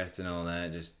cigarettes and all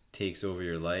that just takes over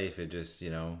your life. It just, you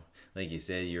know, like you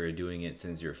said, you were doing it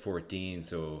since you're 14,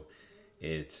 so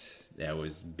that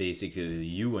was basically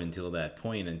you until that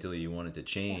point, until you wanted to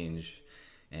change.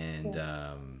 And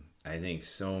I think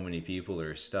so many people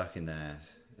are stuck in that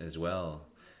as well.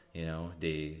 You know,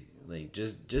 they like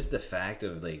just the fact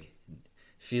of like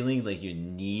feeling like you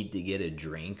need to get a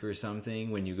drink or something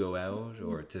when you go out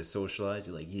or to socialize.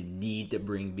 You're like, you need to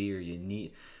bring beer. You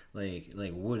need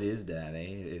like what is that?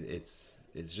 It's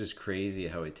just crazy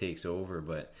how it takes over.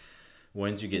 But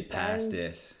once you get past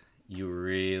it, you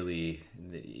really,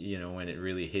 you know, when it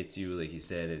really hits you, like you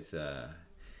said,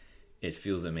 it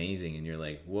feels amazing, and you're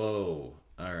like, whoa,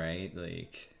 all right,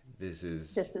 like this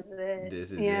is it.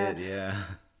 Yeah.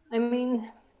 I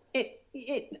mean,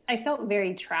 I felt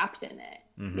very trapped in it.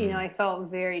 Mm-hmm. You know, I felt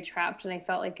very trapped, and I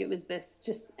felt like it was this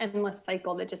just endless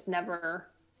cycle that just never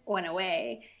went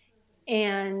away.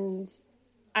 And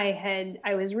I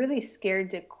was really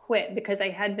scared to quit because I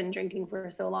had been drinking for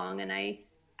so long, and I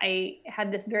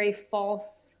had this very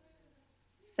false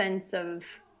sense of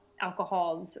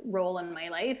alcohol's role in my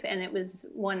life. And it was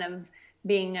one of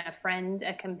being a friend,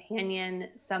 a companion,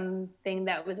 something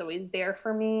that was always there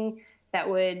for me, that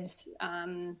would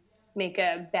make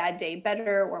a bad day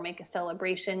better, or make a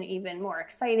celebration even more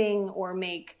exciting, or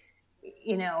make,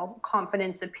 you know,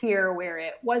 confidence appear where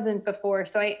it wasn't before.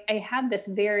 So I had this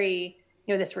very,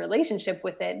 you know, this relationship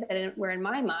with it where in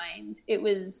my mind it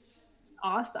was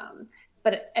awesome.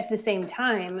 But at the same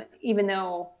time, even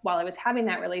though while I was having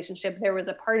that relationship, there was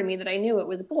a part of me that I knew it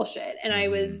was bullshit. And I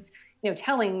was, you know,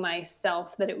 telling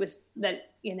myself that it was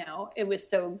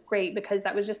so great because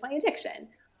that was just my addiction.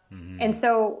 Mm-hmm. And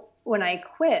so when I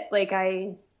quit, like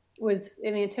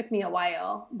it took me a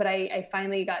while, but I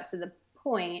finally got to the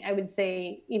point, I would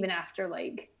say even after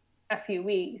like a few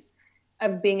weeks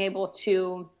of being able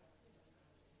to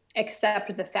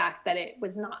accept the fact that it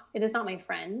is not my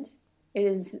friend. It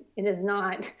is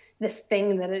not this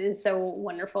thing that it is so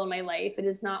wonderful in my life. It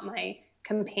is not my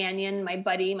companion, my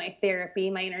buddy, my therapy,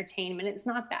 my entertainment. It's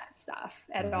not that stuff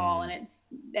at all. And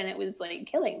it was like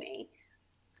killing me.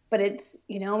 But it's,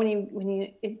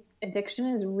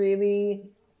 addiction is really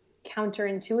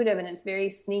counterintuitive and it's very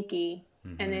sneaky,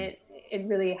 and it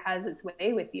really has its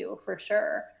way with you for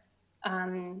sure.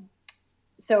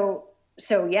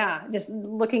 So yeah, just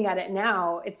looking at it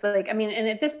now, it's like, and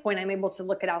at this point I'm able to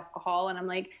look at alcohol and I'm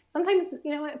like, sometimes,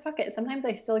 you know what, fuck it. Sometimes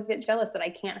I still get jealous that I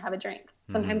can't have a drink.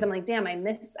 Sometimes I'm like, damn, I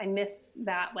miss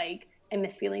that. Like I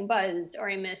miss feeling buzzed,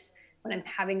 or I miss when I'm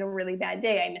having a really bad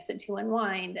day, I miss it to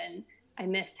unwind, and I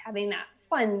miss having that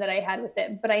fun that I had with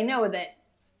it. But I know that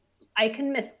I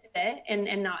can miss it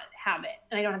and not have it,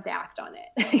 and I don't have to act on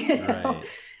it. You know?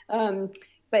 Right.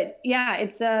 But yeah,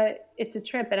 it's a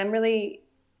trip, and I'm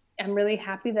really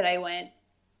happy that I went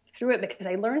through it, because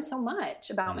I learned so much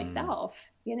about myself,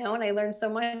 and I learned so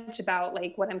much about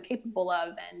like what I'm capable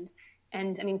of.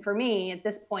 And I mean, for me at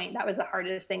this point, that was the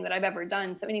hardest thing that I've ever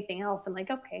done. So anything else, I'm like,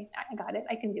 okay, I got it.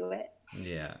 I can do it.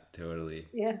 Yeah, totally.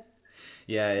 Yeah.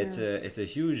 Yeah. It's a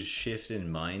huge shift in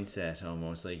mindset,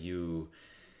 almost like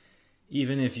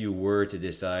even if you were to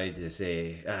decide to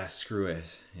say, screw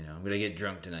it, I'm going to get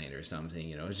drunk tonight or something,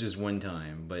 it's just one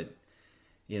time. But,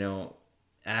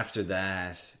 after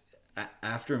that,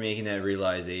 after making that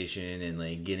realization and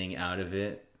like getting out of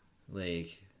it,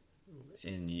 like,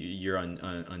 and you're on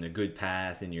a good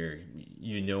path, and you're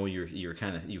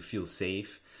kind of, you feel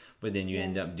safe, but then you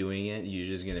end up doing it, you're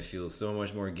just going to feel so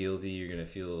much more guilty. You're going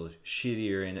to feel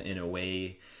shittier in a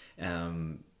way.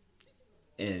 And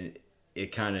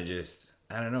it kind of just,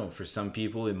 I don't know, for some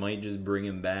people it might just bring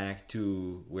them back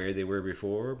to where they were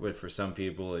before, but for some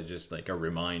people it's just like a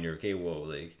reminder, okay, whoa,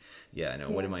 like,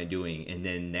 what am I doing? And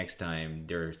then next time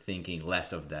they're thinking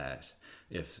less of that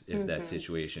if that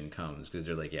situation comes, because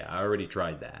they're like, I already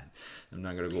tried that, I'm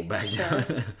not going to go back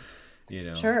down.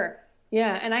 Sure.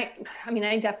 Yeah. And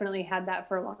I definitely had that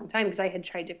for a long time, because I had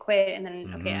tried to quit, and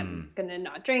then, okay, I'm going to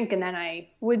not drink. And then I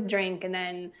would drink, and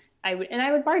then I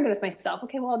would bargain with myself,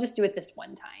 okay, well, I'll just do it this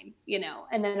one time,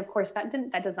 and then of course that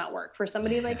does not work for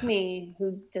somebody like me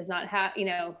who does not have,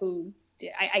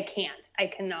 I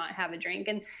cannot have a drink.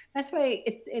 And that's why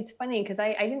it's funny, because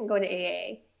I didn't go to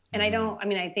AA, and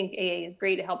I think AA is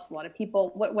great. It helps a lot of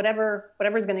people,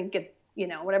 whatever's going to get,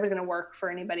 whatever's going to work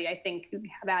for anybody, I think, who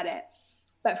have at it.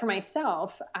 But for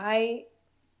myself, it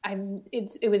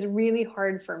was really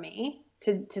hard for me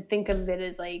to think of it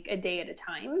as like a day at a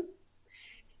time.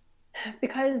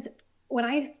 Because when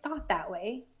I thought that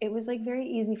way, it was like very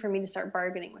easy for me to start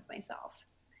bargaining with myself.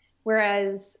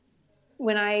 Whereas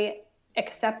when I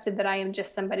accepted that I am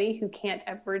just somebody who can't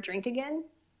ever drink again,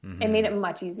 it made it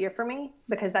much easier for me,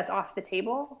 because that's off the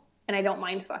table and I don't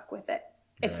mind fuck with it.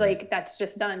 It's like, that's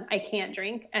just done. I can't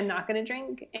drink. I'm not going to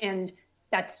drink. And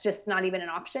that's just not even an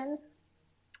option.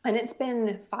 And it's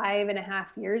been 5.5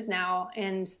 years now,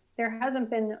 and there hasn't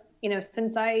been,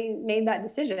 since I made that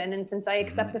decision, and since I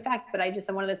accept the fact that I just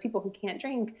am one of those people who can't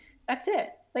drink, that's it.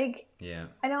 Like,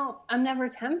 I'm never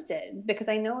tempted, because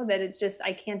I know that it's just,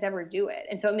 I can't ever do it.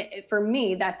 And so for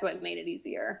me, that's what made it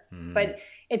easier. But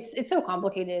it's so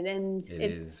complicated, and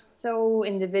it's so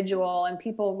individual, and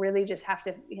people really just have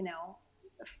to,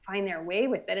 find their way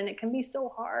with it. And it can be so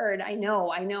hard. I know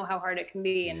how hard it can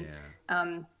be.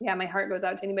 And my heart goes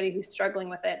out to anybody who's struggling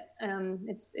with it.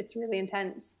 It's really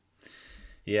intense.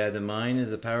 Yeah, the mind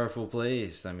is a powerful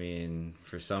place. I mean,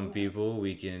 for some people,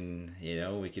 we can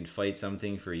fight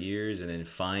something for years, and then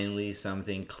finally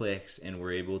something clicks and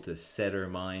we're able to set our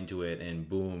mind to it, and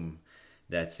boom,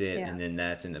 that's it. And then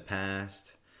that's in the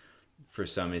past. For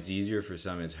some it's easier, for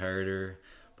some it's harder.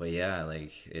 But yeah,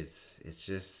 like it's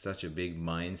just such a big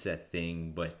mindset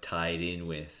thing, but tied in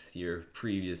with your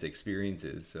previous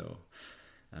experiences. So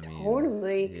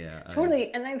totally.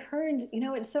 And I've heard,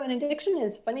 an addiction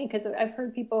is funny, because I've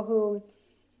heard people who,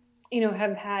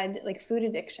 have had like food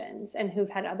addictions and who've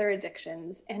had other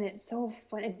addictions, and it's so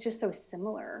fun. It's just so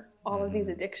similar. All of these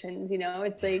addictions,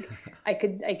 it's like, I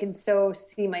could so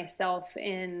see myself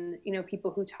in,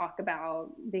 people who talk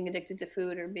about being addicted to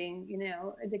food, or being,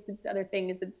 addicted to other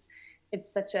things.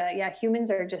 It's such humans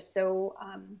are just so,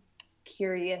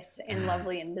 curious and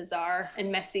lovely and bizarre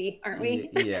and messy, aren't we?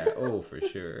 Yeah. Oh, for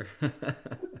sure.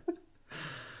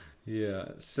 Yeah.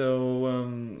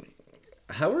 So,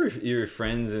 how were your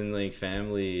friends and like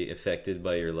family affected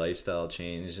by your lifestyle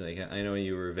change? Like, I know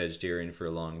you were a vegetarian for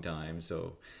a long time,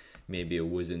 so maybe it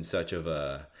wasn't such of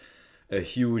a a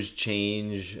huge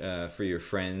change for your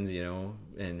friends, you know,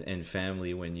 and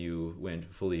family when you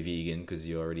went fully vegan, because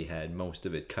you already had most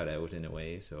of it cut out in a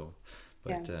way. So,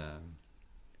 but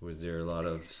was there a lot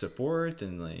of support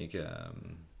and like?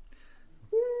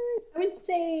 I would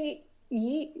say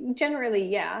generally,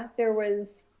 yeah, there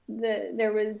was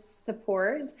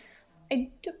support. I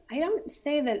don't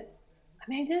say that. I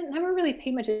mean, I never really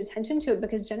paid much attention to it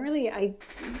because generally I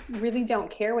really don't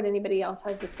care what anybody else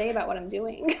has to say about what I'm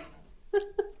doing.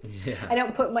 Yeah. I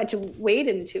don't put much weight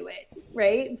into it,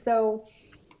 right? So,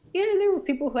 yeah, there were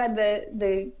people who had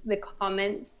the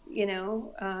comments, you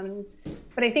know,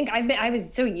 but I think I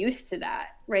was so used to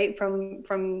that, right?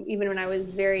 From even when I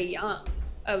was very young,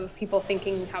 of people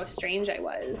thinking how strange I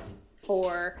was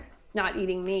for not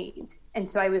eating meat, and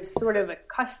so I was sort of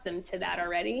accustomed to that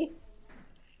already,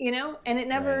 you know. And it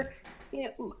never, right. You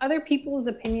know, other people's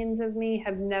opinions of me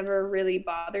have never really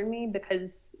bothered me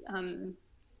because.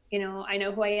 You know, I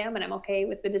know who I am and I'm okay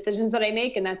with the decisions that I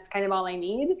make, and that's kind of all I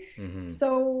need. Mm-hmm.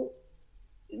 So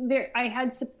I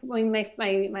had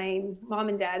my mom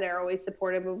and dad are always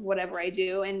supportive of whatever I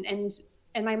do, and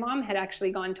my mom had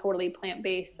actually gone totally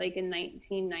plant-based like in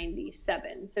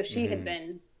 1997. So she had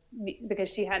been, because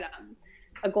she had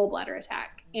a gallbladder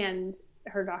attack, and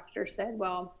her doctor said,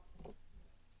 well,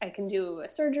 I can do a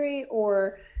surgery,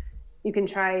 or you can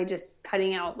try just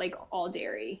cutting out like all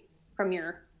dairy from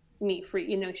your meat free,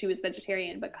 you know. She was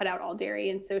vegetarian but cut out all dairy,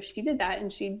 and so she did that,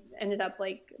 and she ended up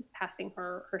like passing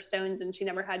her stones, and she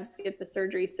never had to get the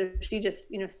surgery. So she just,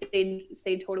 you know,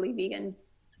 stayed totally vegan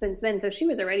since then. So she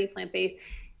was already plant-based,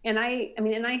 and I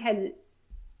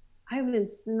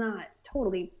was not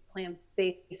totally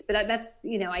plant-based, but that's,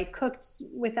 you know, I cooked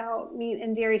without meat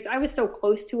and dairy, so I was so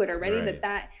close to it already, right,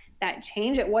 that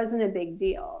change, it wasn't a big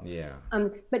deal. Yeah.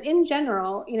 But in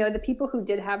general, you know, the people who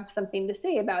did have something to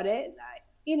say about it,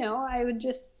 you know, I would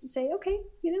just say, okay,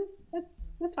 you know,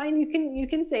 that's fine. You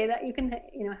can say that, you can,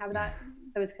 you know, have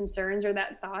those concerns or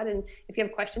that thought. And if you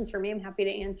have questions for me, I'm happy to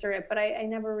answer it. But I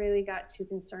never really got too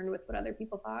concerned with what other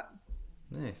people thought.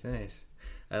 Nice.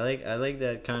 I like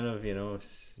that kind of, you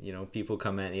know, people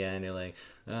come at you and they're like,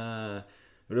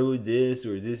 what about this,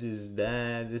 or this is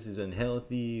that, this is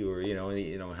unhealthy, or, you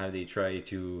know, how they try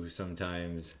to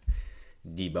sometimes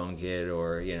debunk it,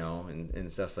 or, you know,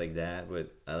 and stuff like that.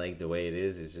 But I like the way it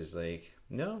is. It's just like,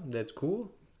 no, that's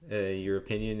cool. Your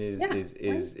opinion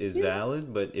is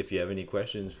valid, but if you have any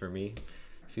questions for me,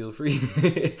 feel free.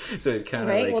 So it's kind of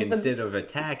right, like, well, instead of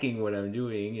attacking what I'm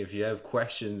doing, if you have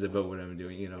questions about what I'm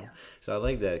doing, you know. Yeah. So I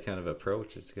like that kind of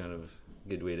approach. It's kind of a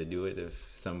good way to do it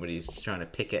if somebody's trying to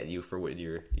pick at you for what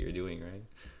you're doing, right?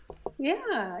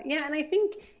 Yeah, and I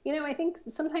think, you know,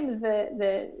 sometimes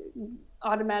the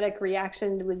automatic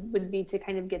reaction would be to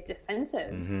kind of get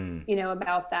defensive, you know,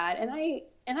 about that, and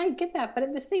I get that, but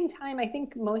at the same time, I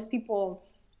think most people,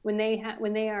 when they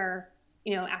are,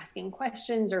 you know, asking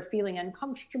questions or feeling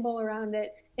uncomfortable around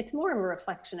it, it's more of a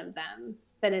reflection of them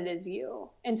than it is you.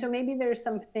 And so maybe there's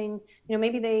something, you know,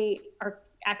 maybe they are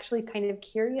actually kind of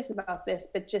curious about this,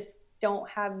 but just don't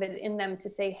have it in them to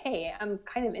say, hey, I'm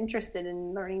kind of interested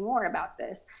in learning more about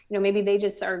this. You know, maybe they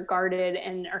just are guarded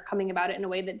and are coming about it in a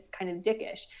way that's kind of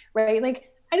dickish, right?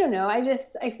 Like, I don't know.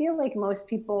 I feel like most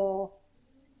people,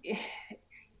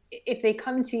 if they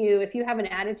come to you, if you have an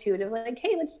attitude of like,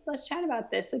 hey, let's chat about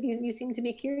this. Like, you seem to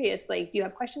be curious. Like, do you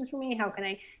have questions for me? How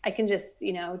can I can just,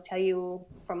 you know, tell you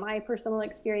from my personal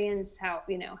experience how,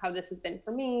 you know, how this has been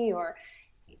for me, or,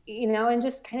 you know, and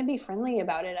just kind of be friendly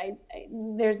about it.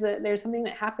 There's something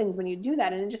that happens when you do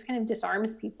that, and it just kind of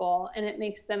disarms people, and it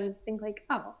makes them think like,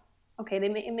 oh, okay.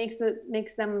 It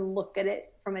makes them look at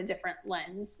it from a different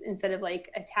lens instead of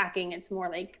like attacking. It's more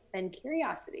like then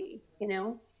curiosity, you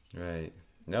know? Right.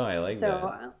 No, I like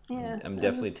that. Yeah, I'm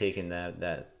definitely taking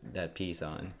that piece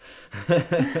on.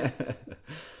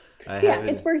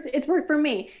 It's worked for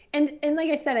me. And like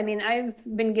I said, I mean, I've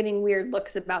been getting weird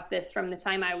looks about this from the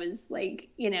time I was like,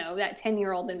 you know, that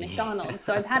 10-year-old in McDonald's.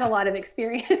 So I've had a lot of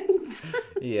experience.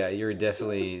 Yeah, you're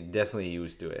definitely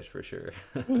used to it for sure.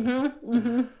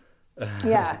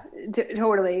 Yeah,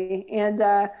 totally.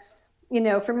 And, you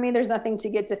know, for me, there's nothing to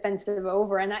get defensive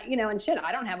over. And I, you know, and shit,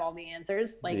 I don't have all the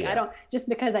answers. Like, yeah. I don't, just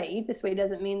because I eat this way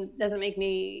doesn't make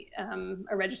me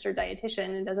a registered dietitian.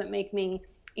 It doesn't make me,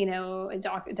 you know, a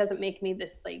doc. It doesn't make me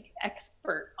this like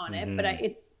expert on it. But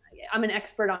I'm an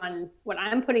expert on what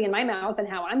I'm putting in my mouth and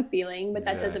how I'm feeling. But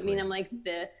that doesn't mean I'm like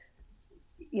the,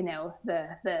 you know,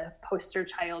 the poster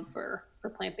child for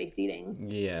plant-based eating.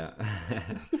 Yeah.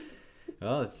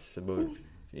 Well, it's about,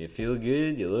 you feel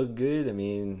good, you look good. I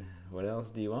mean, what else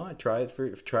do you want? Try it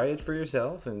for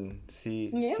yourself and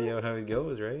see how it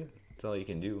goes, right? That's all you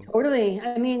can do. Totally.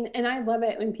 I mean, and I love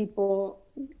it when people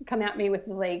come at me with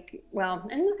like, well,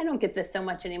 and I don't get this so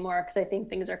much anymore because I think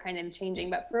things are kind of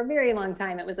changing, but for a very long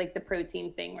time it was like the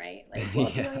protein thing, right? Like, well,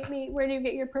 if you don't eat meat, where do you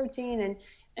get your protein?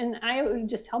 And I would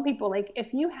just tell people, like,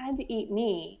 if you had to eat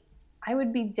meat, I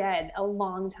would be dead a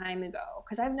long time ago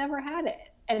because I've never had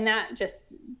it. And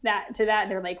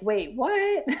they're like, wait,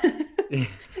 what?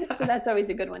 So that's always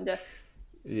a good one to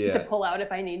pull out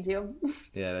if I need to.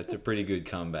 Yeah, that's a pretty good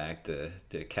comeback to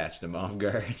catch them off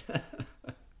guard.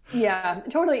 Yeah,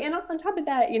 totally. And on top of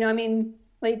that, I mean,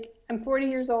 like, I'm 40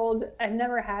 years old. I've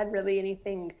never had really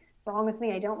anything wrong with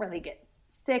me. I don't really get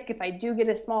sick. If I do get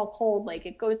a small cold, like,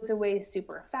 it goes away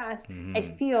super fast. Mm-hmm. I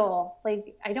feel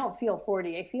like I don't feel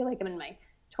 40. I feel like I'm in my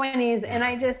 20s. And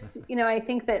I just, I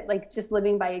think that, like, just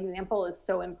living by example is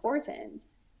so important.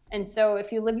 And so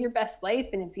if you live your best life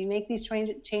and if you make these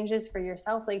changes for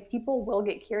yourself, like, people will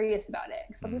get curious about it.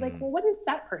 Because they'll be like, well, what is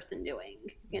that person doing?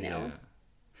 Yeah.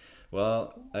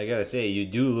 Well, I gotta say, you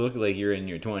do look like you're in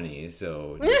your 20s.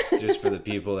 So just for the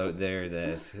people out there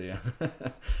that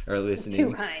are listening.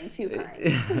 Too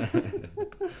kind.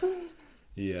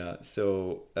 Yeah.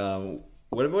 So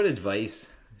what about advice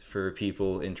for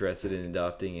people interested in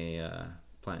adopting a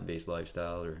plant-based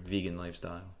lifestyle or vegan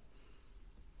lifestyle?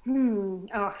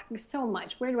 Oh, so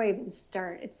much. Where do I even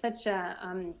start? It's such a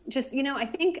I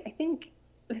think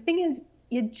the thing is,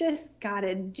 you just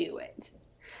gotta do it.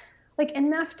 Like,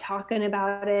 enough talking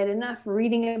about it, enough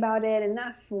reading about it,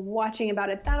 enough watching about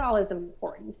it, that all is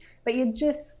important, but you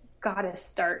just gotta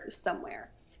start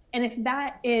somewhere. And if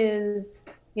that is,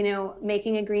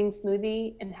 making a green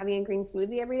smoothie and having a green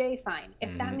smoothie every day, fine.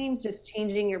 If that means just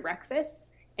changing your breakfast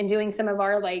and doing some of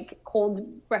our, like, cold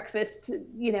breakfast,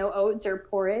 oats or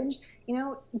porridge,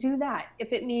 do that.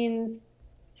 If it means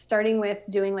starting with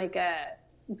doing like a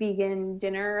vegan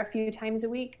dinner a few times a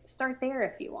week, start there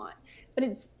if you want. But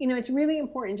it's, it's really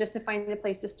important just to find a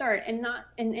place to start and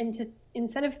to,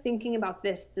 instead of thinking about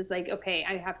this as like, okay,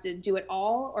 I have to do it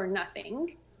all or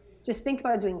nothing, just think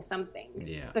about doing something.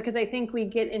 Yeah. Because I think we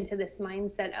get into this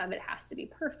mindset of, it has to be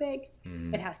perfect.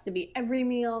 It has to be every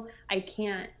meal. I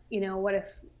can't, what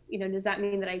if, does that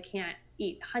mean that I can't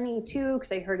eat honey too?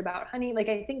 Because I heard about honey. Like,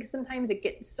 I think sometimes it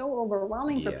gets so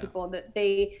overwhelming for people that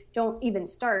they don't even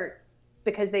start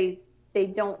because they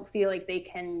don't feel like they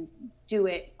can do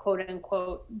it, quote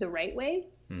unquote, the right way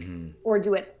or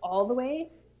do it all the way.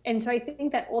 And so I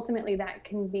think that ultimately that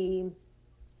can be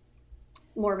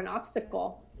more of an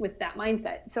obstacle with that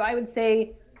mindset. So I would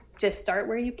say just start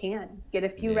where you can, get a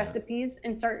few recipes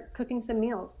and start cooking some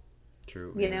meals.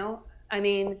 True. I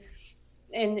mean,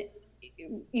 and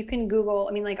you can Google,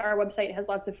 I mean, like, our website has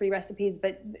lots of free recipes,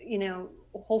 but,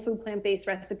 whole food plant-based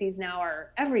recipes now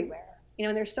are everywhere.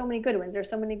 And there's so many good ones. There's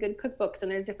so many good cookbooks, and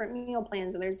there's different meal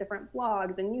plans, and there's different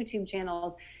blogs and YouTube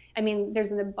channels. I mean,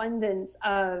 there's an abundance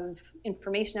of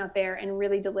information out there and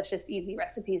really delicious, easy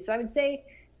recipes. So I would say,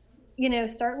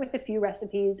 start with a few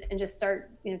recipes and just start,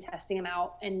 testing them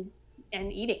out and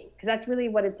eating, because that's really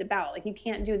what it's about. Like, you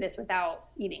can't do this without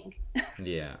eating.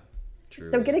 Yeah,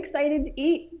 true. So get excited to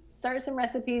eat, start some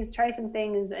recipes, try some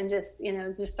things, and just,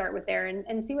 just start with there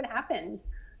and see what happens.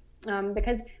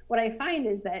 Because what I find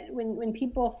is that when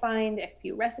people find a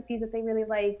few recipes that they really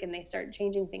like and they start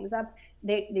changing things up,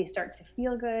 they start to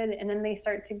feel good, and then they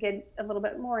start to get a little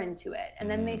bit more into it, and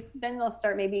then they'll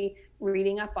start maybe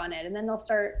reading up on it, and then they'll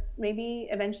start, maybe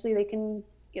eventually they can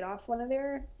get off one of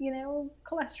their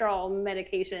cholesterol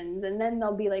medications, and then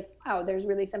they'll be like, wow, there's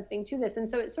really something to this. And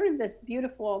so it's sort of this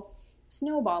beautiful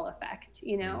snowball effect,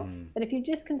 that if you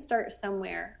just can start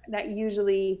somewhere, that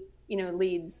usually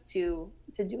leads to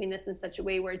doing this in such a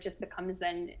way where it just becomes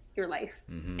then your life,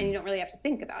 and you don't really have to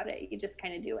think about it. You just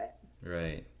kind of do it.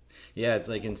 Right. Yeah. It's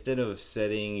like, instead of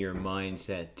setting your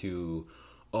mindset to,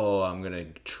 oh, I'm going to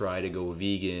try to go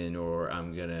vegan, or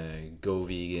I'm going to go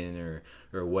vegan,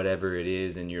 or whatever it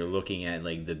is, and you're looking at,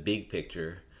 like, the big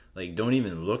picture, like, don't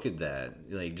even look at that.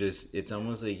 Like, just, it's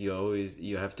almost like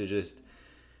you have to just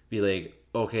be like,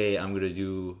 okay, I'm going to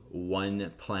do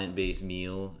one plant-based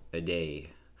meal a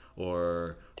day,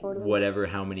 or whatever,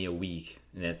 how many a week,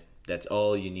 and that's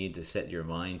all you need to set your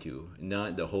mind to.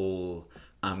 Not the whole,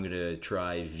 I'm gonna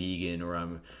try vegan, or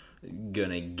I'm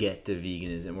gonna get to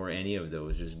veganism, or any of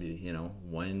those. Just be,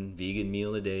 one vegan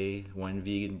meal a day, one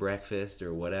vegan breakfast,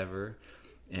 or whatever,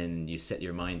 and you set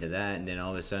your mind to that, and then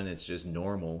all of a sudden it's just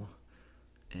normal,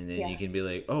 and then you can be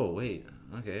like, oh wait,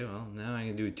 okay, well, now I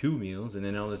can do 2 meals, and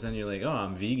then all of a sudden you're like, oh,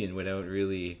 I'm vegan, without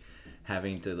really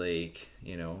having to, like,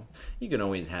 you can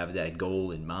always have that goal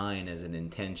in mind as an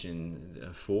intention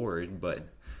forward, but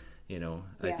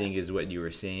I think is what you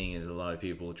were saying, is a lot of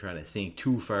people try to think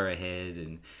too far ahead,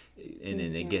 and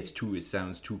then it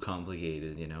sounds too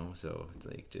complicated, so it's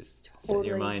like, just set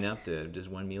your mind up to just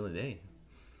one meal a day.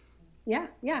 Yeah.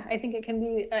 I think it can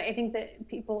be, I think that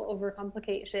people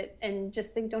overcomplicate shit, and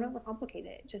just think, don't overcomplicate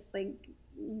it. Just like,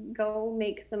 go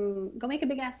make a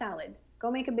big ass salad. Go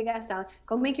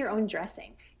make your own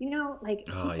dressing.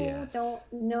 People don't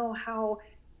know how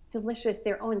delicious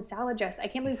their own salad dressing. I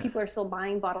can't believe people are still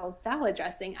buying bottled salad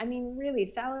dressing. I mean, really,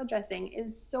 salad dressing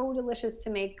is so delicious to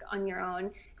make on your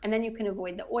own. And then you can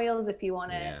avoid the oils if you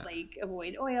want to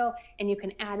avoid oil, and you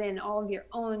can add in all of your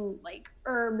own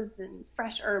herbs and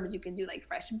fresh herbs. You can do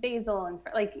fresh basil, and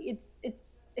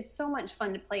it's so much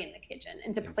fun to play in the kitchen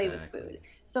and to play with food.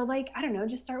 So I don't know,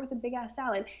 just start with a big ass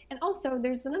salad. And also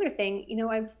there's another thing,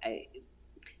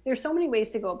 there's so many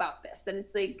ways to go about this, that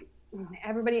it's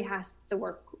everybody has to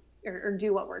work or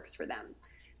do what works for them.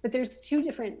 But there's two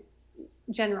different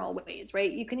general ways,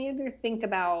 right? You can either think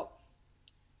about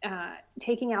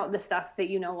taking out the stuff that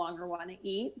you no longer want to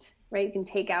eat, right? You can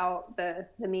take out the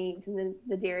meat and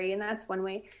the dairy, and that's one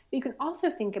way. But you can also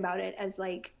think about it as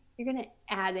you're going to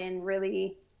add in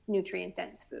really nutrient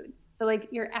dense food. So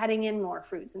you're adding in more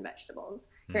fruits and vegetables,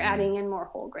 you're adding in more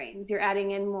whole grains, you're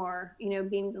adding in more,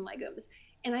 beans and legumes.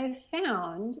 And I've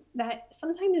found that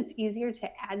sometimes it's easier to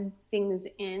add things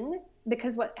in,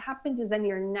 because what happens is then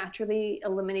you're naturally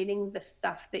eliminating the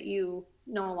stuff that is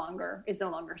no longer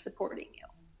supporting you.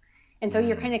 And so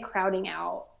you're kind of crowding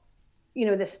out,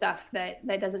 the stuff that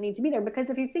doesn't need to be there.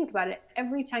 Because if you think about it,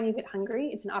 every time you get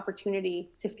hungry, it's an opportunity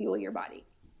to fuel your body.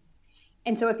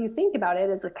 And so if you think about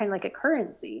it as kind of like a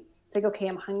currency, it's okay,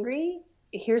 I'm hungry.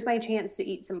 Here's my chance to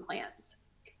eat some plants,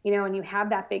 and you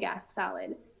have that big ass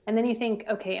salad. And then you think,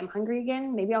 okay, I'm hungry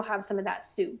again. Maybe I'll have some of that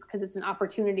soup, because it's an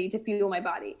opportunity to fuel my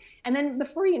body. And then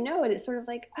before you know it, it's sort of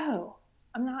oh,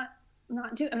 I'm not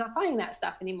buying that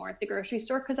stuff anymore at the grocery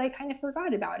store, because I kind of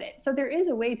forgot about it. So there is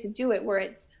a way to do it where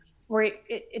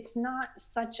it's not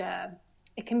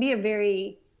it can be a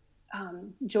very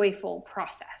joyful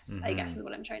process, I guess is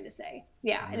what I'm trying to say.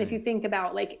 Yeah. Nice. And if you think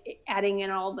about adding in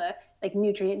all the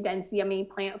nutrient dense, yummy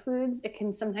plant foods, it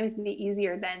can sometimes be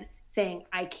easier than saying,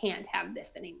 I can't have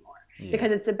this anymore,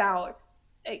 because it's about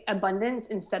abundance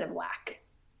instead of lack.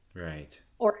 Right.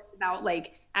 Or it's about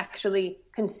actually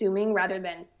consuming rather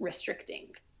than restricting.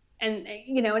 And,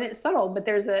 and it's subtle, but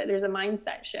there's a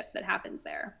mindset shift that happens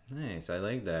there. Nice. I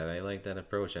like that. I like that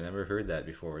approach. I never heard that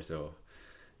before. So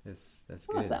that's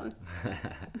good. Awesome.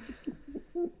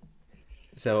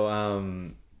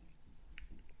 So,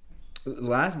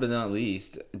 last but not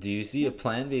least, do you see a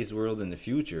plant-based world in the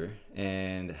future,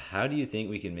 and how do you think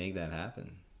we can make that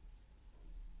happen?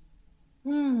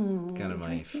 Kind of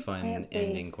my fun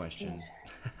ending question.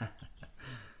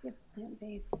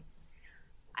 Plant-based.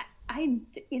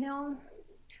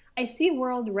 I see a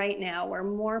world right now where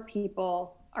more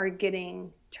people are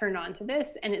getting turned on to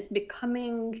this, and it's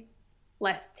becoming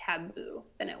less taboo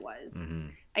than it was.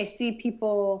 I see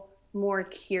people more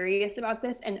curious about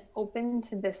this and open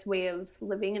to this way of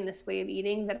living and this way of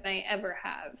eating than I ever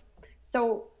have.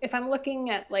 So if I'm looking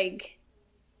at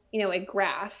a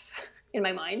graph in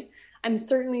my mind, I'm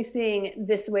certainly seeing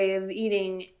this way of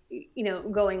eating,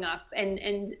 going up and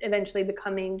eventually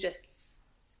becoming just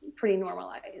pretty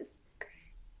normalized.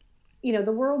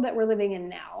 The world that we're living in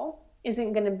now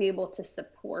isn't going to be able to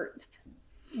support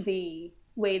the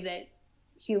way that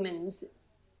humans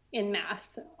in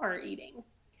mass are eating.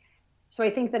 So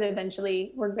I think that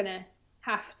eventually we're going to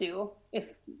have to,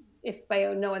 if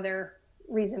by no other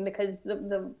reason, because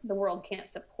the world can't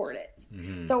support it.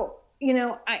 So,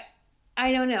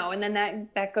 I don't know. And then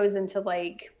that goes into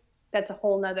that's a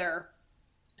whole nother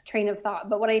train of thought.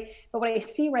 But what I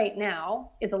see right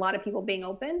now is a lot of people being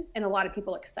open and a lot of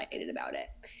people excited about it.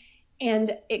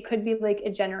 And it could be a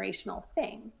generational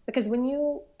thing, because when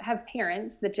you have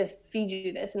parents that just feed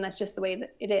you this and that's just the way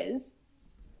that it is,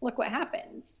 look what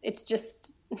happens. It's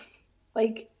just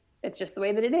it's just the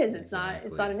way that it is. It's not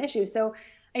an issue. So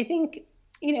I think,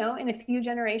 in a few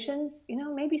generations,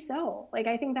 maybe so.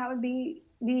 I think that would be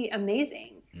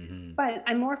amazing. But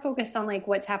I'm more focused on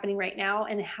what's happening right now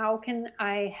and how can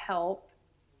I help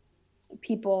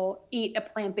people eat a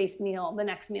plant-based meal, the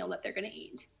next meal that they're going to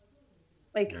eat.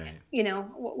 Right.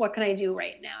 What can I do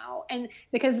right now? And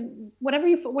because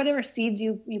whatever seeds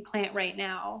you plant right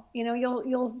now,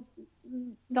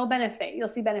 they'll benefit. You'll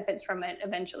see benefits from it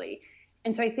eventually.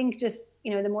 And so I think just,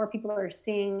 the more people are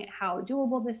seeing how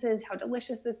doable this is, how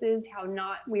delicious this is, how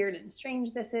not weird and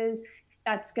strange this is,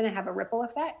 that's going to have a ripple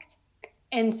effect.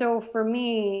 And so for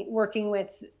me, working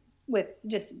with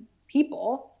just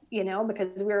people,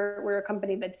 because we're a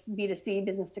company that's B2C,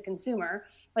 business to consumer.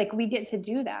 Like, we get to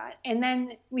do that. And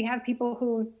then we have people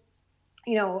who,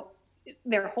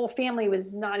 their whole family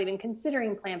was not even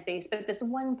considering plant-based, but this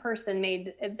one person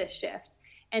made this shift.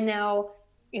 And now,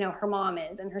 her mom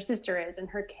is, and her sister is, and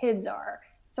her kids are.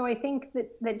 So I think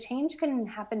that change can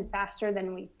happen faster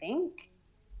than we think.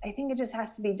 I think it just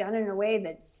has to be done in a way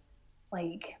that's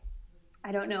like,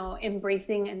 I don't know,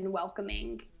 embracing and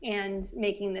welcoming and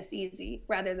making this easy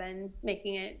rather than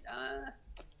making it,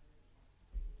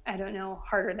 I don't know,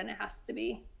 harder than it has to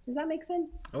be. Does that make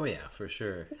sense? Oh yeah, for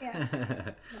sure.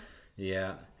 Yeah.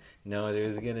 Yeah. No,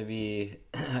 there's going to be,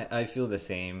 I feel the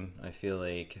same. I feel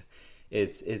like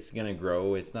it's going to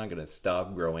grow. It's not going to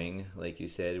stop growing. Like you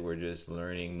said, we're just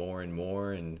learning more and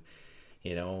more. And,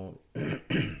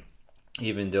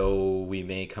 even though we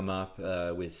may come up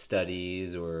with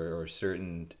studies or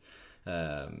certain,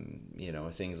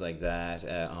 things like that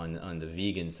on the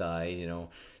vegan side,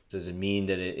 doesn't mean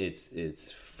that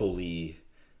it's fully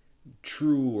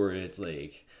true, or it's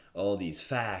like all these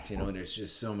facts. There's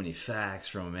just so many facts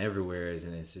from everywhere,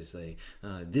 and it's just like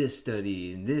this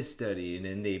study, and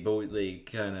then they both like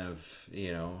kind of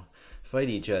fight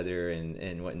each other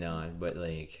and whatnot. But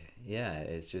like, yeah,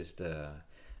 it's just a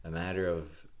matter of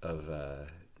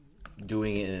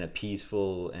doing it in a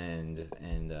peaceful and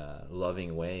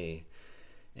loving way.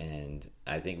 And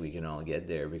I think we can all get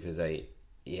there, because like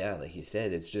you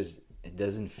said, it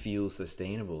doesn't feel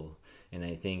sustainable. And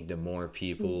I think the more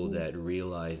people that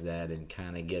realize that and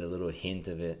kind of get a little hint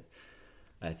of it,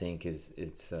 I think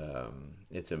it's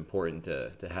important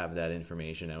to have that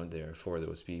information out there for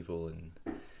those people.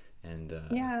 And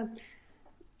yeah,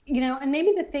 and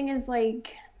maybe the thing is,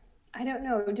 like, I don't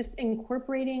know, just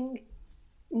incorporating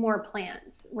more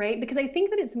plants, right? Because I think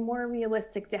that it's more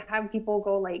realistic to have people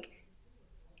go like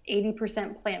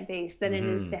 80% plant-based than it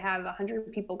is to have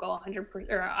 100 people go 100%,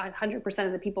 or 100%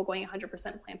 of the people going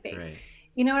 100% plant-based. Right.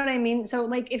 You know what I mean? So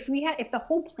like, if the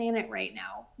whole planet right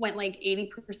now went like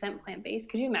 80% plant-based,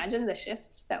 could you imagine the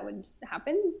shift that would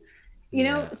happen? You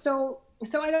know? So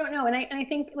I don't know. And I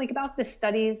think like about the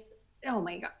studies, oh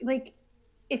my God, like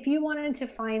if you wanted to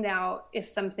find out if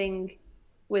something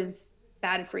was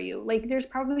bad for you, like there's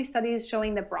probably studies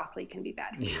showing that broccoli can be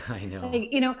bad for you. Yeah, I know. Like,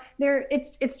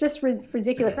 it's just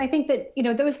ridiculous. And I think that,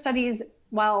 those studies,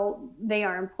 while they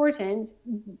are important,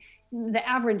 the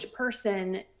average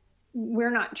person,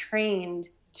 we're not trained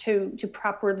to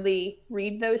properly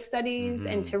read those studies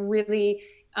and to really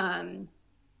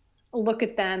look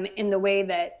at them in the way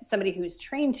that somebody who's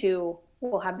trained to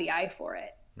will have the eye for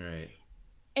it. Right.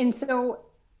 And so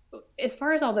as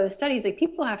far as all those studies, like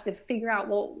people have to figure out,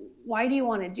 well, why do you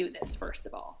want to do this, first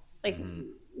of all? Like, do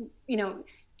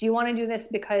you want to do this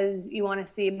because you want to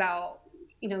see about,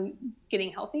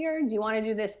 getting healthier? Do you want to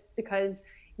do this because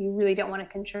you really don't want to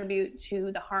contribute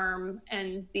to the harm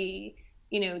and the,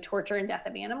 torture and death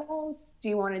of animals? Do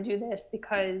you want to do this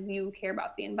because you care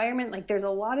about the environment? Like, there's a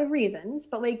lot of reasons,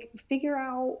 but like, figure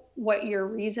out what your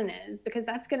reason is, because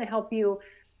that's going to help you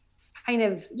kind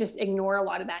of just ignore a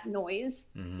lot of that noise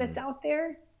that's out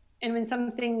there. And when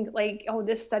something like, oh,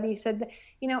 this study said that,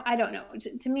 I don't know.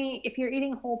 To me, if you're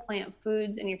eating whole plant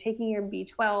foods and you're taking your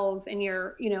B12 and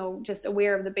you're, just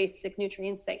aware of the basic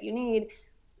nutrients that you need,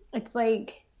 it's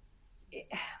like,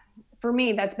 for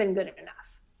me, that's been good enough.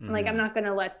 Like, I'm not going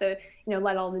to let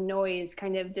let all the noise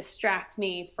kind of distract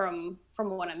me from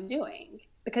what I'm doing,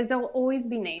 because there'll always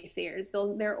be naysayers.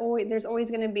 There's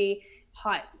always going to be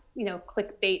hot,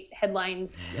 clickbait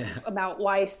headlines about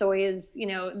why soy is,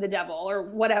 the devil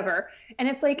or whatever. And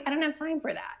it's like, I don't have time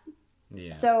for that.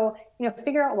 Yeah. So,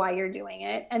 figure out why you're doing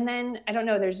it. And then, I don't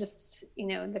know, there's just,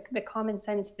 the common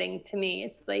sense thing to me.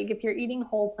 It's like, if you're eating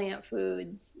whole plant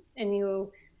foods and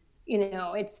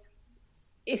it's,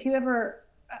 if you ever,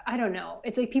 I don't know,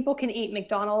 it's like people can eat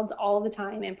McDonald's all the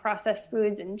time and processed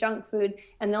foods and junk food,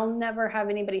 and they'll never have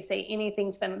anybody say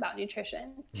anything to them about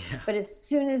nutrition. Yeah. But as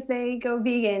soon as they go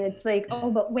vegan, it's like,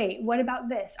 oh, but wait, what about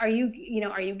this? Are you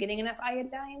getting enough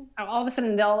iodine? All of a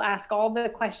sudden they'll ask all the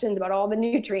questions about all the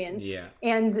nutrients. Yeah.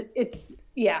 And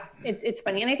it's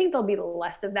funny. And I think there'll be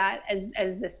less of that as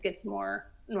this gets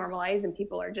more normalized and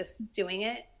people are just doing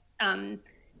it.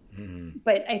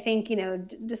 But I think,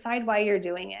 decide why you're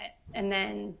doing it. And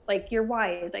then like your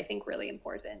why is, I think, really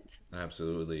important.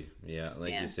 Absolutely. Yeah.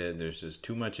 Like you said, there's just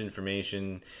too much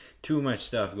information, too much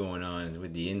stuff going on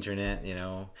with the internet.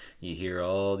 You hear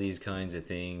all these kinds of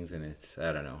things, and it's,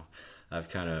 I don't know. I've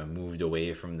kind of moved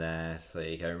away from that.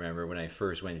 Like, I remember when I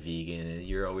first went vegan, and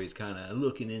you're always kind of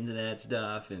looking into that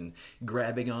stuff and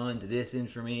grabbing on to this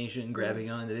information,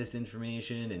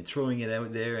 and throwing it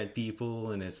out there at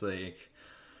people. And it's like,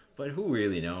 but who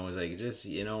really knows? Like, just,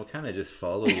 kind of just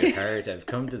follow your heart. I've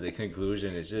come to the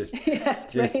conclusion, it's just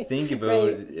right. think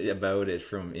about it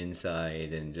from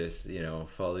inside, and just,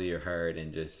 follow your heart,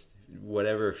 and just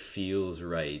whatever feels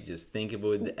right. Just think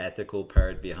about the ethical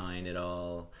part behind it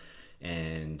all,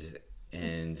 and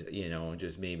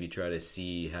just maybe try to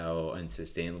see how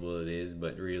unsustainable it is,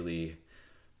 but really,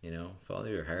 follow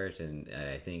your heart. And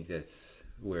I think that's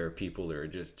where people are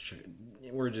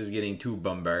we're just getting too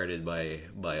bombarded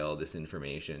by all this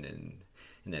information, and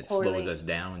that Totally. slows us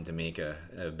down to make a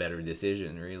better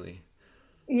decision, really.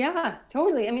 Yeah,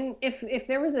 totally. I mean, if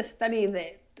there was a study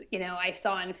that, I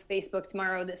saw on Facebook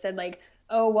tomorrow that said like,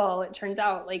 oh, well, it turns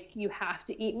out like you have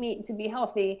to eat meat to be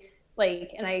healthy,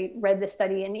 like, and I read the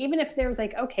study, and even if there was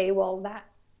like, okay, well, that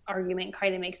argument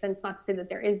kind of makes sense, not to say that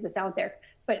there is this out there,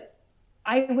 but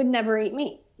I would never eat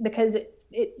meat because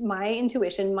my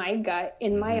intuition, my gut,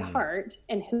 in my heart,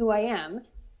 and who I am,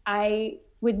 I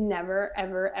would never,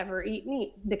 ever, ever eat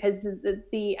meat, because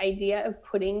the idea of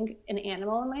putting an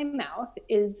animal in my mouth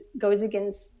goes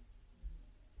against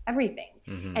everything.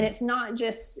 And it's not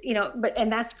just,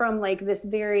 and that's from like this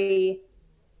very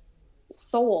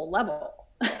soul level.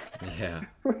 Yeah.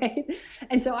 Right.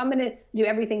 And so I'm going to do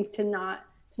everything to not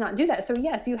do that. So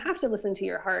yes, you have to listen to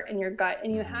your heart and your gut,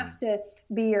 and you have to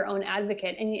be your own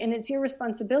advocate. And it's your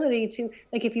responsibility to,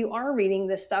 like, if you are reading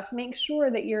this stuff, make sure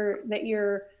that you're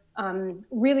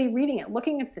really reading it,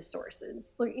 looking at the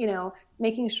sources,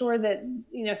 making sure that,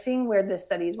 seeing where the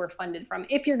studies were funded from,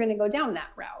 if you're going to go down that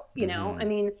route, I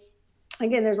mean,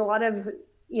 again, there's a lot of,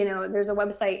 there's a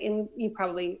website, and you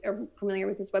probably are familiar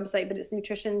with this website, but it's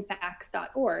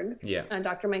nutritionfacts.org. Yeah.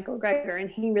 Dr. Michael Greger, and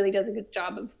he really does a good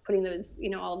job of putting those,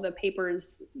 all the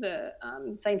papers, the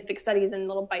scientific studies, and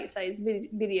little bite-sized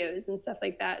videos and stuff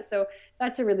like that. So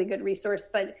that's a really good resource.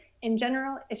 But in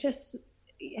general, it's just,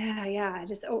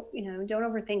 just, don't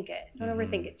overthink it. Don't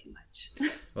overthink it too much.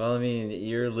 Well, I mean,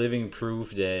 you're living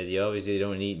proof that you obviously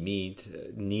don't need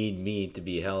meat to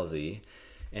be healthy.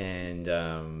 And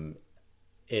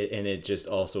it just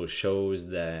also shows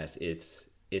that it's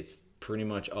pretty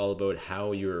much all about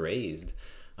how you were raised.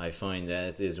 I find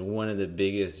that is one of the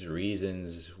biggest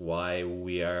reasons why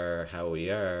we are how we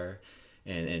are,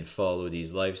 and follow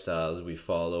these lifestyles. We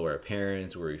follow our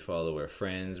parents, where we follow our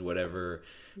friends, wherever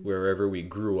we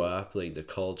grew up, like the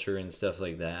culture and stuff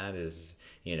like that is,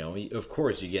 of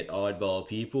course you get oddball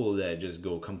people that just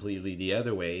go completely the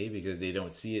other way because they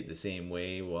don't see it the same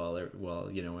way, while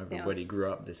everybody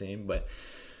grew up the same.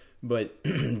 But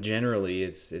generally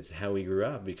it's how we grew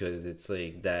up, because it's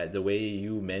like that, the way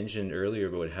you mentioned earlier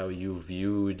about how you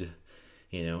viewed,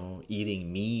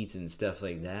 eating meat and stuff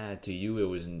like that. To you, it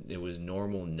was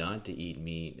normal not to eat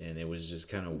meat, and it was just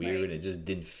kind of weird. Right. It just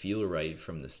didn't feel right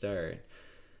from the start,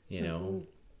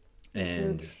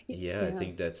 And I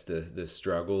think that's the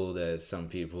struggle that some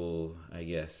people, I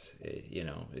guess,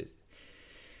 it's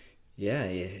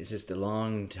just a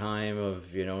long time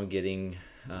of, getting,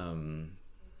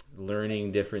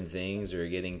 learning different things, or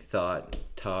getting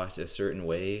taught a certain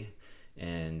way,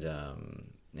 and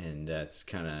that's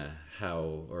kind of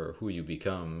how or who you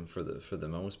become for the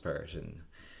most part.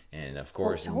 And of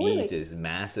course, meat is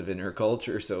massive in our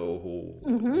culture. So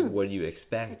what do you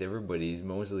expect? Everybody's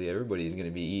going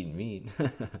to be eating meat.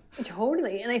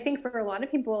 Totally. And I think for a lot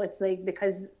of people, it's like,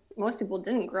 because most people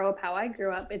didn't grow up how I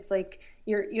grew up, it's like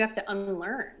you have to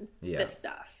unlearn this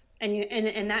stuff,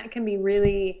 and that can be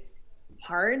really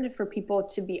hard for people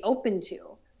to be open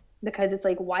to, because it's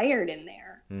like wired in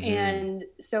there. And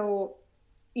so,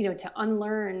 to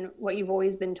unlearn what you've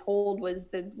always been told was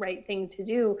the right thing to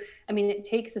do, I mean, it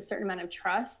takes a certain amount of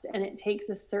trust, and it takes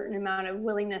a certain amount of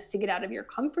willingness to get out of your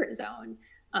comfort zone,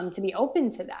 to be open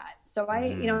to that. So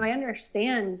I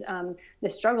understand the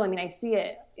struggle. I mean, I see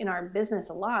it in our business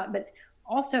a lot, but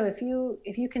also if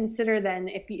you consider, then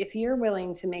if you're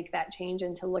willing to make that change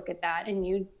and to look at that, and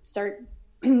you start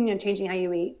changing how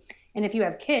you eat, and if you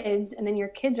have kids, and then your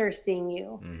kids are seeing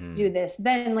you do this,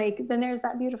 then there's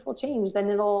that beautiful change. Then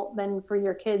for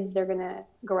your kids, they're gonna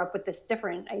grow up with this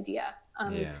different idea.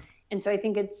 And so I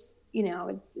think it's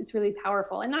really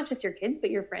powerful, and not just your kids,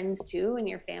 but your friends too, and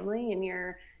your family, and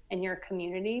your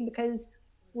community, because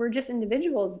we're just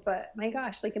individuals. But my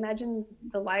gosh, like, imagine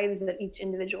the lives that each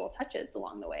individual touches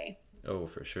along the way. Oh,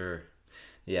 for sure.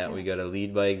 Yeah, we got to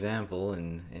lead by example,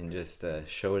 and just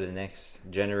show the next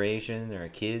generation, our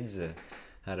kids,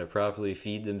 how to properly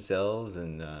feed themselves,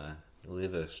 and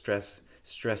live a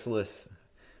stressless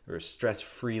or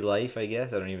stress-free life, I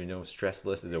guess. I don't even know if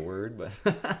stressless is a word, but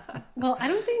Well, I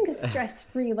don't think a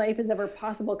stress-free life is ever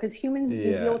possible because humans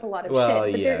we yeah. deal with a lot of Well,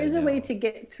 shit. But yeah, there is a no. way to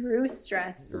get through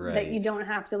stress that you Right. don't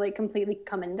have to like completely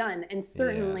come undone. And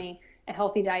certainly a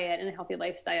healthy diet and a healthy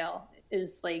lifestyle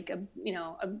is like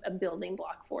a building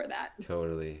block for that.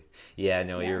 Totally. Yeah,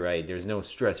 no, Yeah. you're right. There's no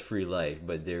stress-free life,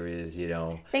 but there is,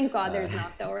 Thank God there's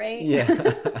not though, right? yeah.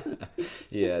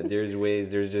 Yeah,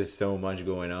 there's just so much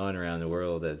going on around the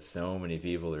world that so many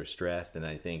people are stressed, and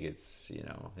I think it's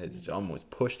almost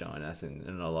pushed on us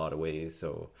in a lot of ways.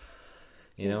 So,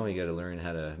 you got to learn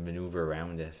how to maneuver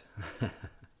around it.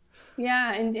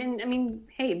 Yeah, and I mean,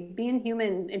 hey, being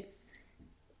human, it's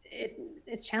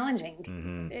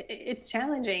challenging. It's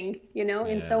challenging,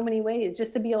 in so many ways.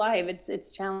 Just to be alive,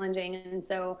 it's challenging. And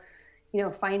so,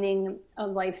 finding a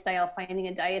lifestyle, finding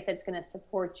a diet that's going to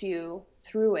support you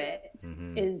through it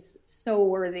is so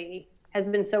worthy, has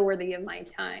been so worthy of my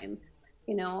time,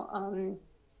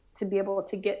 to be able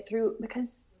to get through,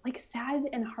 because like sad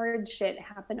and hard shit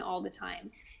happen all the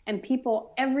time. And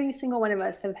people, every single one of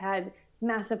us have had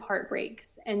massive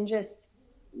heartbreaks and just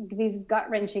these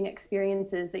gut-wrenching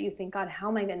experiences that you think, God, how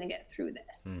am I going to get through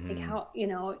this? Like how,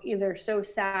 either so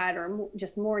sad or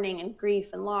just mourning and grief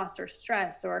and loss or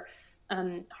stress or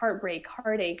heartbreak,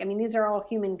 heartache. I mean, these are all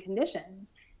human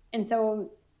conditions. And so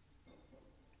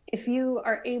if you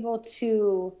are able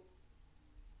to,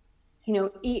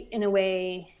 eat in a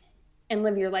way and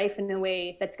live your life in a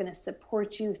way that's going to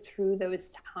support you through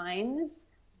those times,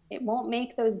 it won't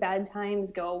make those bad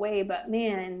times go away, but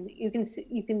man, you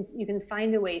can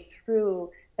find a way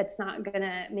through that's not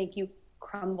gonna make you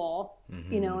crumble,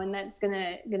 and that's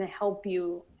gonna help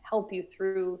you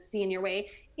through seeing your way,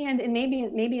 and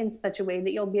maybe in such a way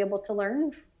that you'll be able to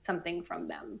learn something from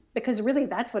them, because really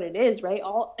that's what it is, right?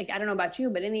 I don't know about you,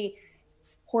 but any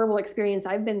horrible experience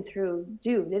I've been through,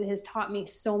 dude, it has taught me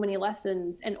so many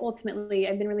lessons, and ultimately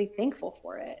I've been really thankful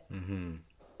for it.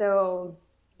 So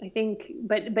I think,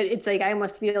 but it's like, I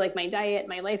almost feel like my diet,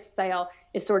 my lifestyle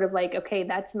is sort of like, okay,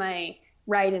 that's my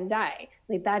ride and die.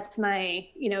 Like that's my,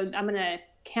 I'm going to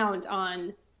count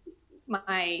on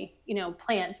my,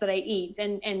 plants that I eat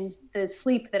and the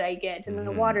sleep that I get and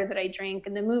the water that I drink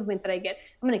and the movement that I get.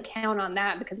 I'm going to count on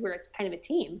that because we're kind of a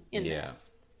team in this.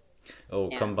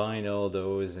 Combine all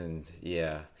those, and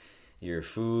your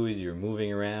food, your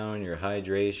moving around, your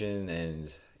hydration,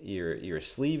 and your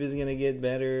sleep is going to get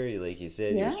better. Like you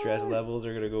said, your stress levels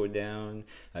are going to go down.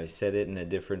 I've said it in a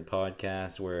different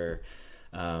podcast or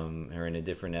in a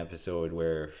different episode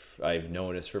where I've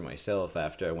noticed for myself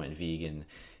after I went vegan,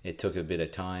 it took a bit of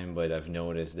time, but I've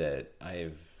noticed that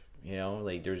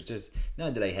there's just,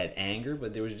 not that I had anger,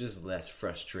 but there was just less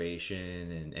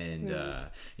frustration and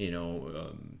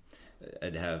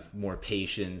I'd have more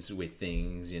patience with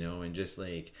things, and just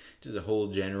a whole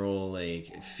general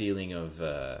feeling of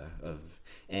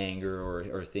anger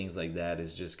or things like that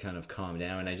is just kind of calmed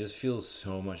down, and I just feel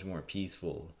so much more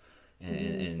peaceful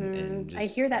and just I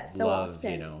hear that so loved,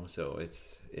 often. So it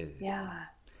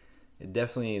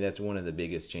definitely, that's one of the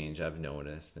biggest change I've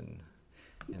noticed, and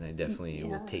I definitely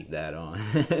will take that on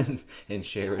and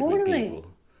share it with people.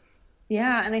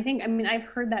 Yeah. And I've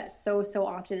heard that so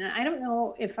often. And I don't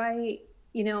know if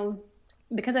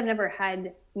because I've never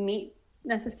had meat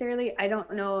necessarily, I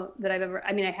don't know that I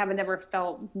haven't ever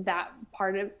felt that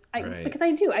part of, because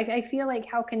I do. I feel like,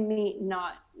 how can meat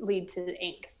not lead to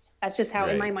angst? That's just how,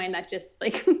 in my mind, that just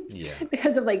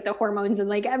because of the hormones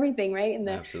and everything, right? And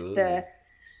the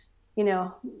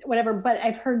whatever. But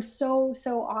I've heard so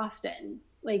often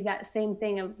that same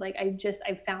thing of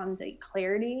I found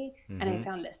clarity, and I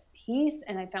found this peace,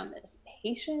 and I found this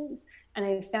patience, and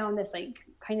I found this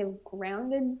kind of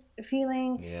grounded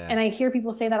feeling. And I hear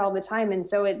people say that all the time. And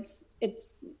so it's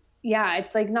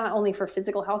not only for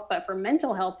physical health, but for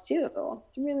mental health too.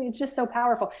 It's just so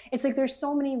powerful. It's there's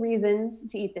so many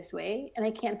reasons to eat this way, and I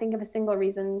can't think of a single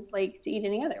reason to eat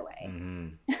any other way.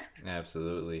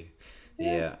 Absolutely.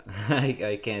 Yeah,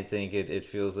 I can't think. It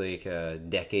feels like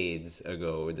decades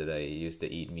ago that I used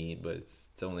to eat meat, but it's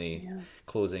only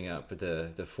closing up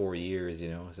to 4 years,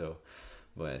 so,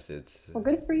 but it's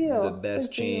good for you. The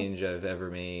best change I've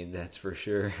ever made, that's for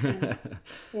sure.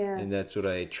 And that's what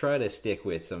I try to stick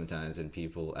with sometimes when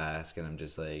people ask, and I'm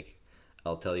just like,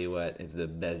 I'll tell you what, it's the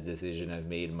best decision I've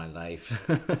made in my life.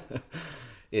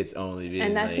 It's only been,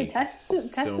 and that's a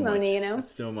testimony,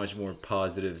 so much more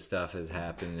positive stuff has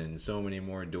happened, and so many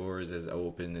more doors has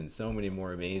opened, and so many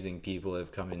more amazing people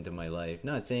have come into my life.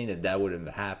 Not saying that would have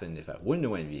happened if I wouldn't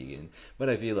have went vegan, but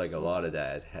I feel like a lot of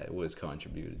that was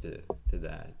contributed to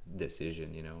that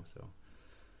decision, so.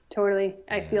 Totally.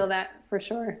 I feel that for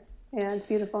sure. Yeah, it's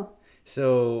beautiful.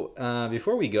 So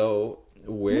before we go,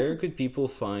 where could people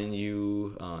find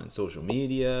you on social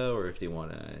media, or if they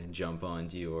want to jump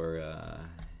onto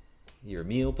your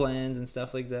meal plans and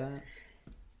stuff like that?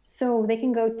 So they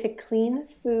can go to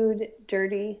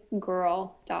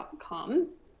cleanfooddirtygirl.com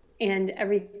and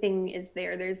everything is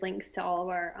there. There's links to all of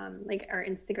our like our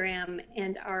Instagram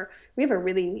and we have a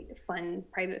really fun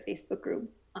private Facebook group.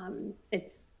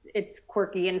 It's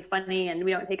quirky and funny, and we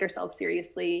don't take ourselves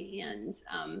seriously, and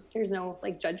there's no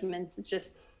like judgment. It's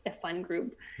just a fun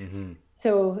group. Mm-hmm.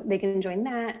 So they can join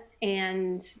that,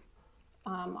 and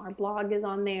our blog is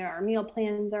on there. Our meal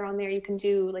plans are on there. You can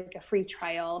do like a free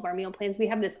trial of our meal plans. We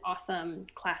have this awesome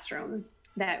classroom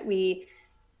that we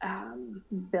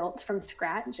built from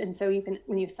scratch. And so you can,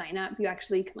 when you sign up, you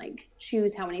actually can like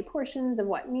choose how many portions of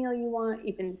what meal you want.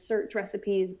 You can search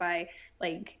recipes by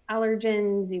like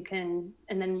allergens. You can,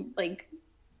 and then like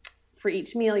for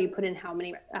each meal, you put in how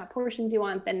many portions you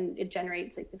want. Then it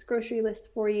generates like this grocery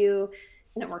list for you,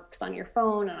 and it works on your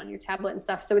phone and on your tablet and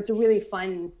stuff. So it's a really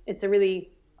fun, it's a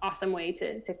really awesome way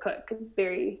to cook. It's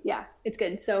very, it's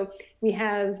good. So we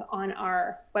have on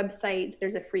our website,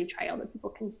 there's a free trial that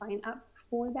people can sign up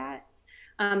for that.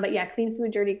 But yeah,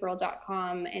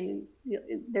 cleanfooddirtygirl.com, and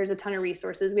there's a ton of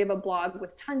resources. We have a blog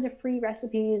with tons of free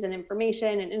recipes and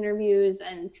information and interviews.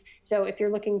 And so if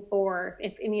you're looking for,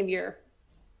 if any of your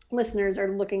listeners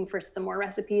are looking for some more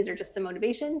recipes or just some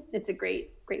motivation, it's a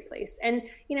great place. And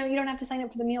you don't have to sign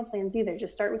up for the meal plans either.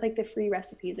 Just start with like the free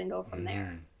recipes and go from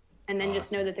there. And then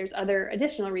just know that there's other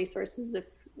additional resources if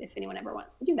anyone ever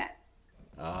wants to do that.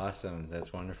 Awesome.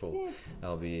 That's wonderful.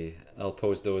 Yeah. I'll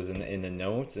post those in the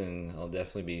notes, and I'll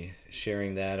definitely be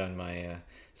sharing that on my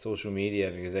social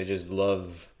media, because I just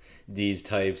love these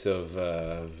types of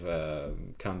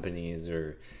companies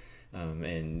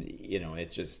and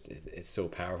it's so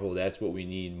powerful. That's what we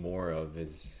need more of,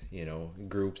 is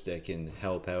groups that can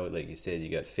help out. Like you said, you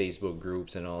got Facebook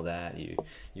groups and all that.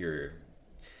 You're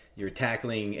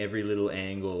tackling every little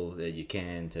angle that you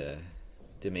can to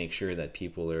make sure that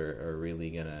people are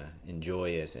really gonna enjoy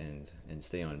it and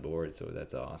stay on board. So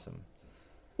that's awesome.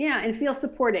 Yeah, and feel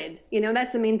supported.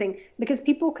 That's the main thing, because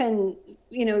people can,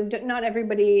 not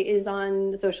everybody is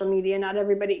on social media. Not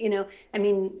everybody,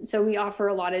 so we offer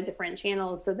a lot of different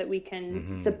channels so that we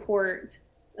can support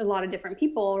a lot of different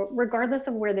people, regardless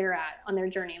of where they're at on their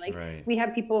journey. Like we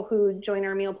have people who join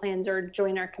our meal plans or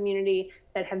join our community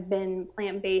that have been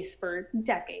plant-based for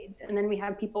decades. And then we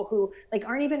have people who like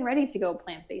aren't even ready to go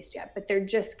plant-based yet, but they're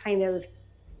just kind of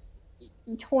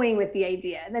toying with the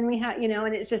idea. And then we have,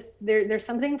 and it's just, there's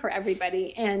something for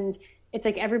everybody. And it's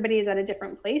like everybody is at a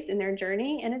different place in their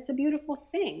journey, and it's a beautiful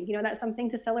thing. That's something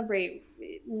to celebrate,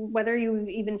 whether you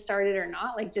even started or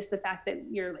not. Like just the fact that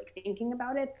you're like thinking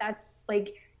about it, that's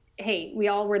like, hey, we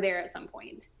all were there at some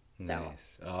point. So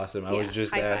nice. Awesome. I was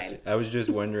just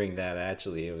wondering that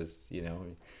actually. It was,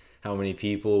 how many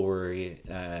people were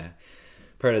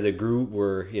part of the group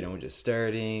were, just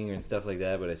starting and stuff like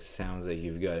that, but it sounds like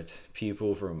you've got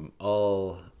people from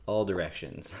all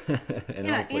directions.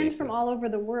 And from all over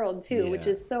the world too, which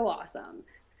is so awesome.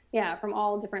 Yeah, from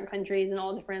all different countries and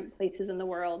all different places in the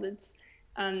world. It's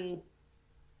I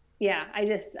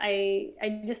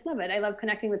just love it. I love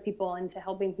connecting with people and to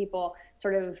helping people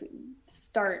sort of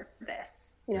start this,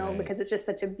 because it's just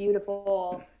such a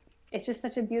beautiful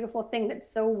thing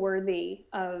that's so worthy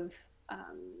of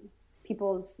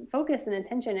people's focus and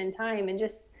attention and time, and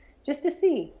just to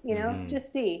see,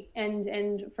 just see.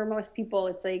 And for most people,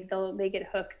 it's like they get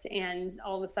hooked, and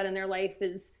all of a sudden their life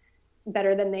is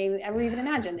better than they ever even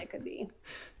imagined it could be.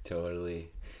 Totally.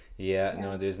 Yeah,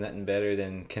 no, there's nothing better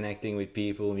than connecting with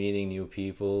people, meeting new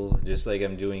people, just like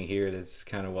I'm doing here. That's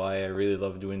kind of why I really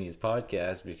love doing these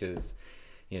podcasts, because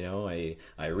I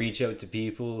reach out to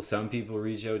people, some people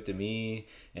reach out to me,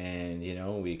 and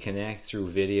we connect through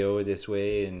video this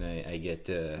way, and I get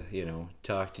to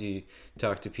talk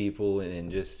to people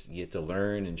and just get to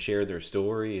learn and share their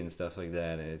story and stuff like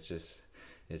that. And it's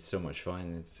so much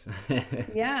fun.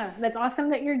 Yeah, that's awesome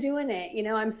that you're doing it.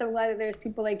 I'm so glad that there's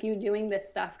people like you doing this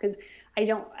stuff, because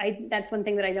that's one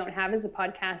thing that I don't have is a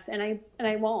podcast, and I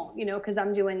won't, because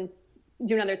I'm doing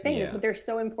other things, but they're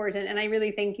so important. And I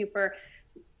really thank you for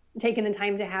taking the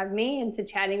time to have me and to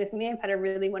chatting with me. I've had a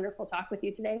really wonderful talk with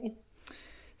you today.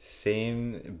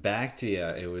 Same back to you.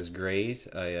 It was great.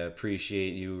 I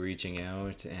appreciate you reaching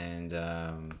out and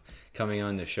coming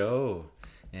on the show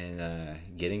and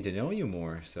getting to know you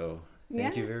more. So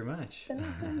thank you very much.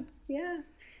 Awesome. Yeah.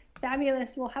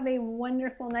 Fabulous. Well, have a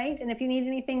wonderful night. And if you need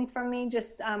anything from me,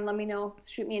 just let me know.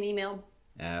 Shoot me an email.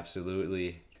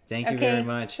 Absolutely. Thank you very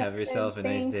much. Have yourself a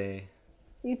nice day.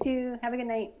 You too. Have a good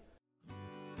night.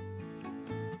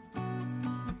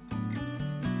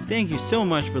 Thank you so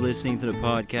much for listening to the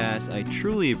podcast. I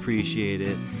truly appreciate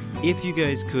it. If you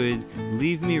guys could,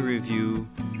 leave me a review.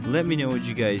 Let me know what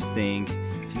you guys think.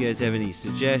 If you guys have any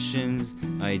suggestions,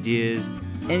 ideas,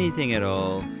 anything at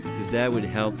all, because that would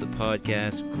help the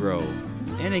podcast grow.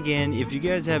 And again, if you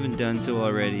guys haven't done so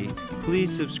already, please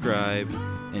subscribe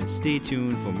and stay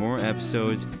tuned for more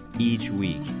episodes each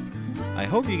week. I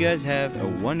hope you guys have a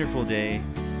wonderful day.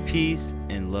 Peace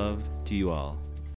and love to you all.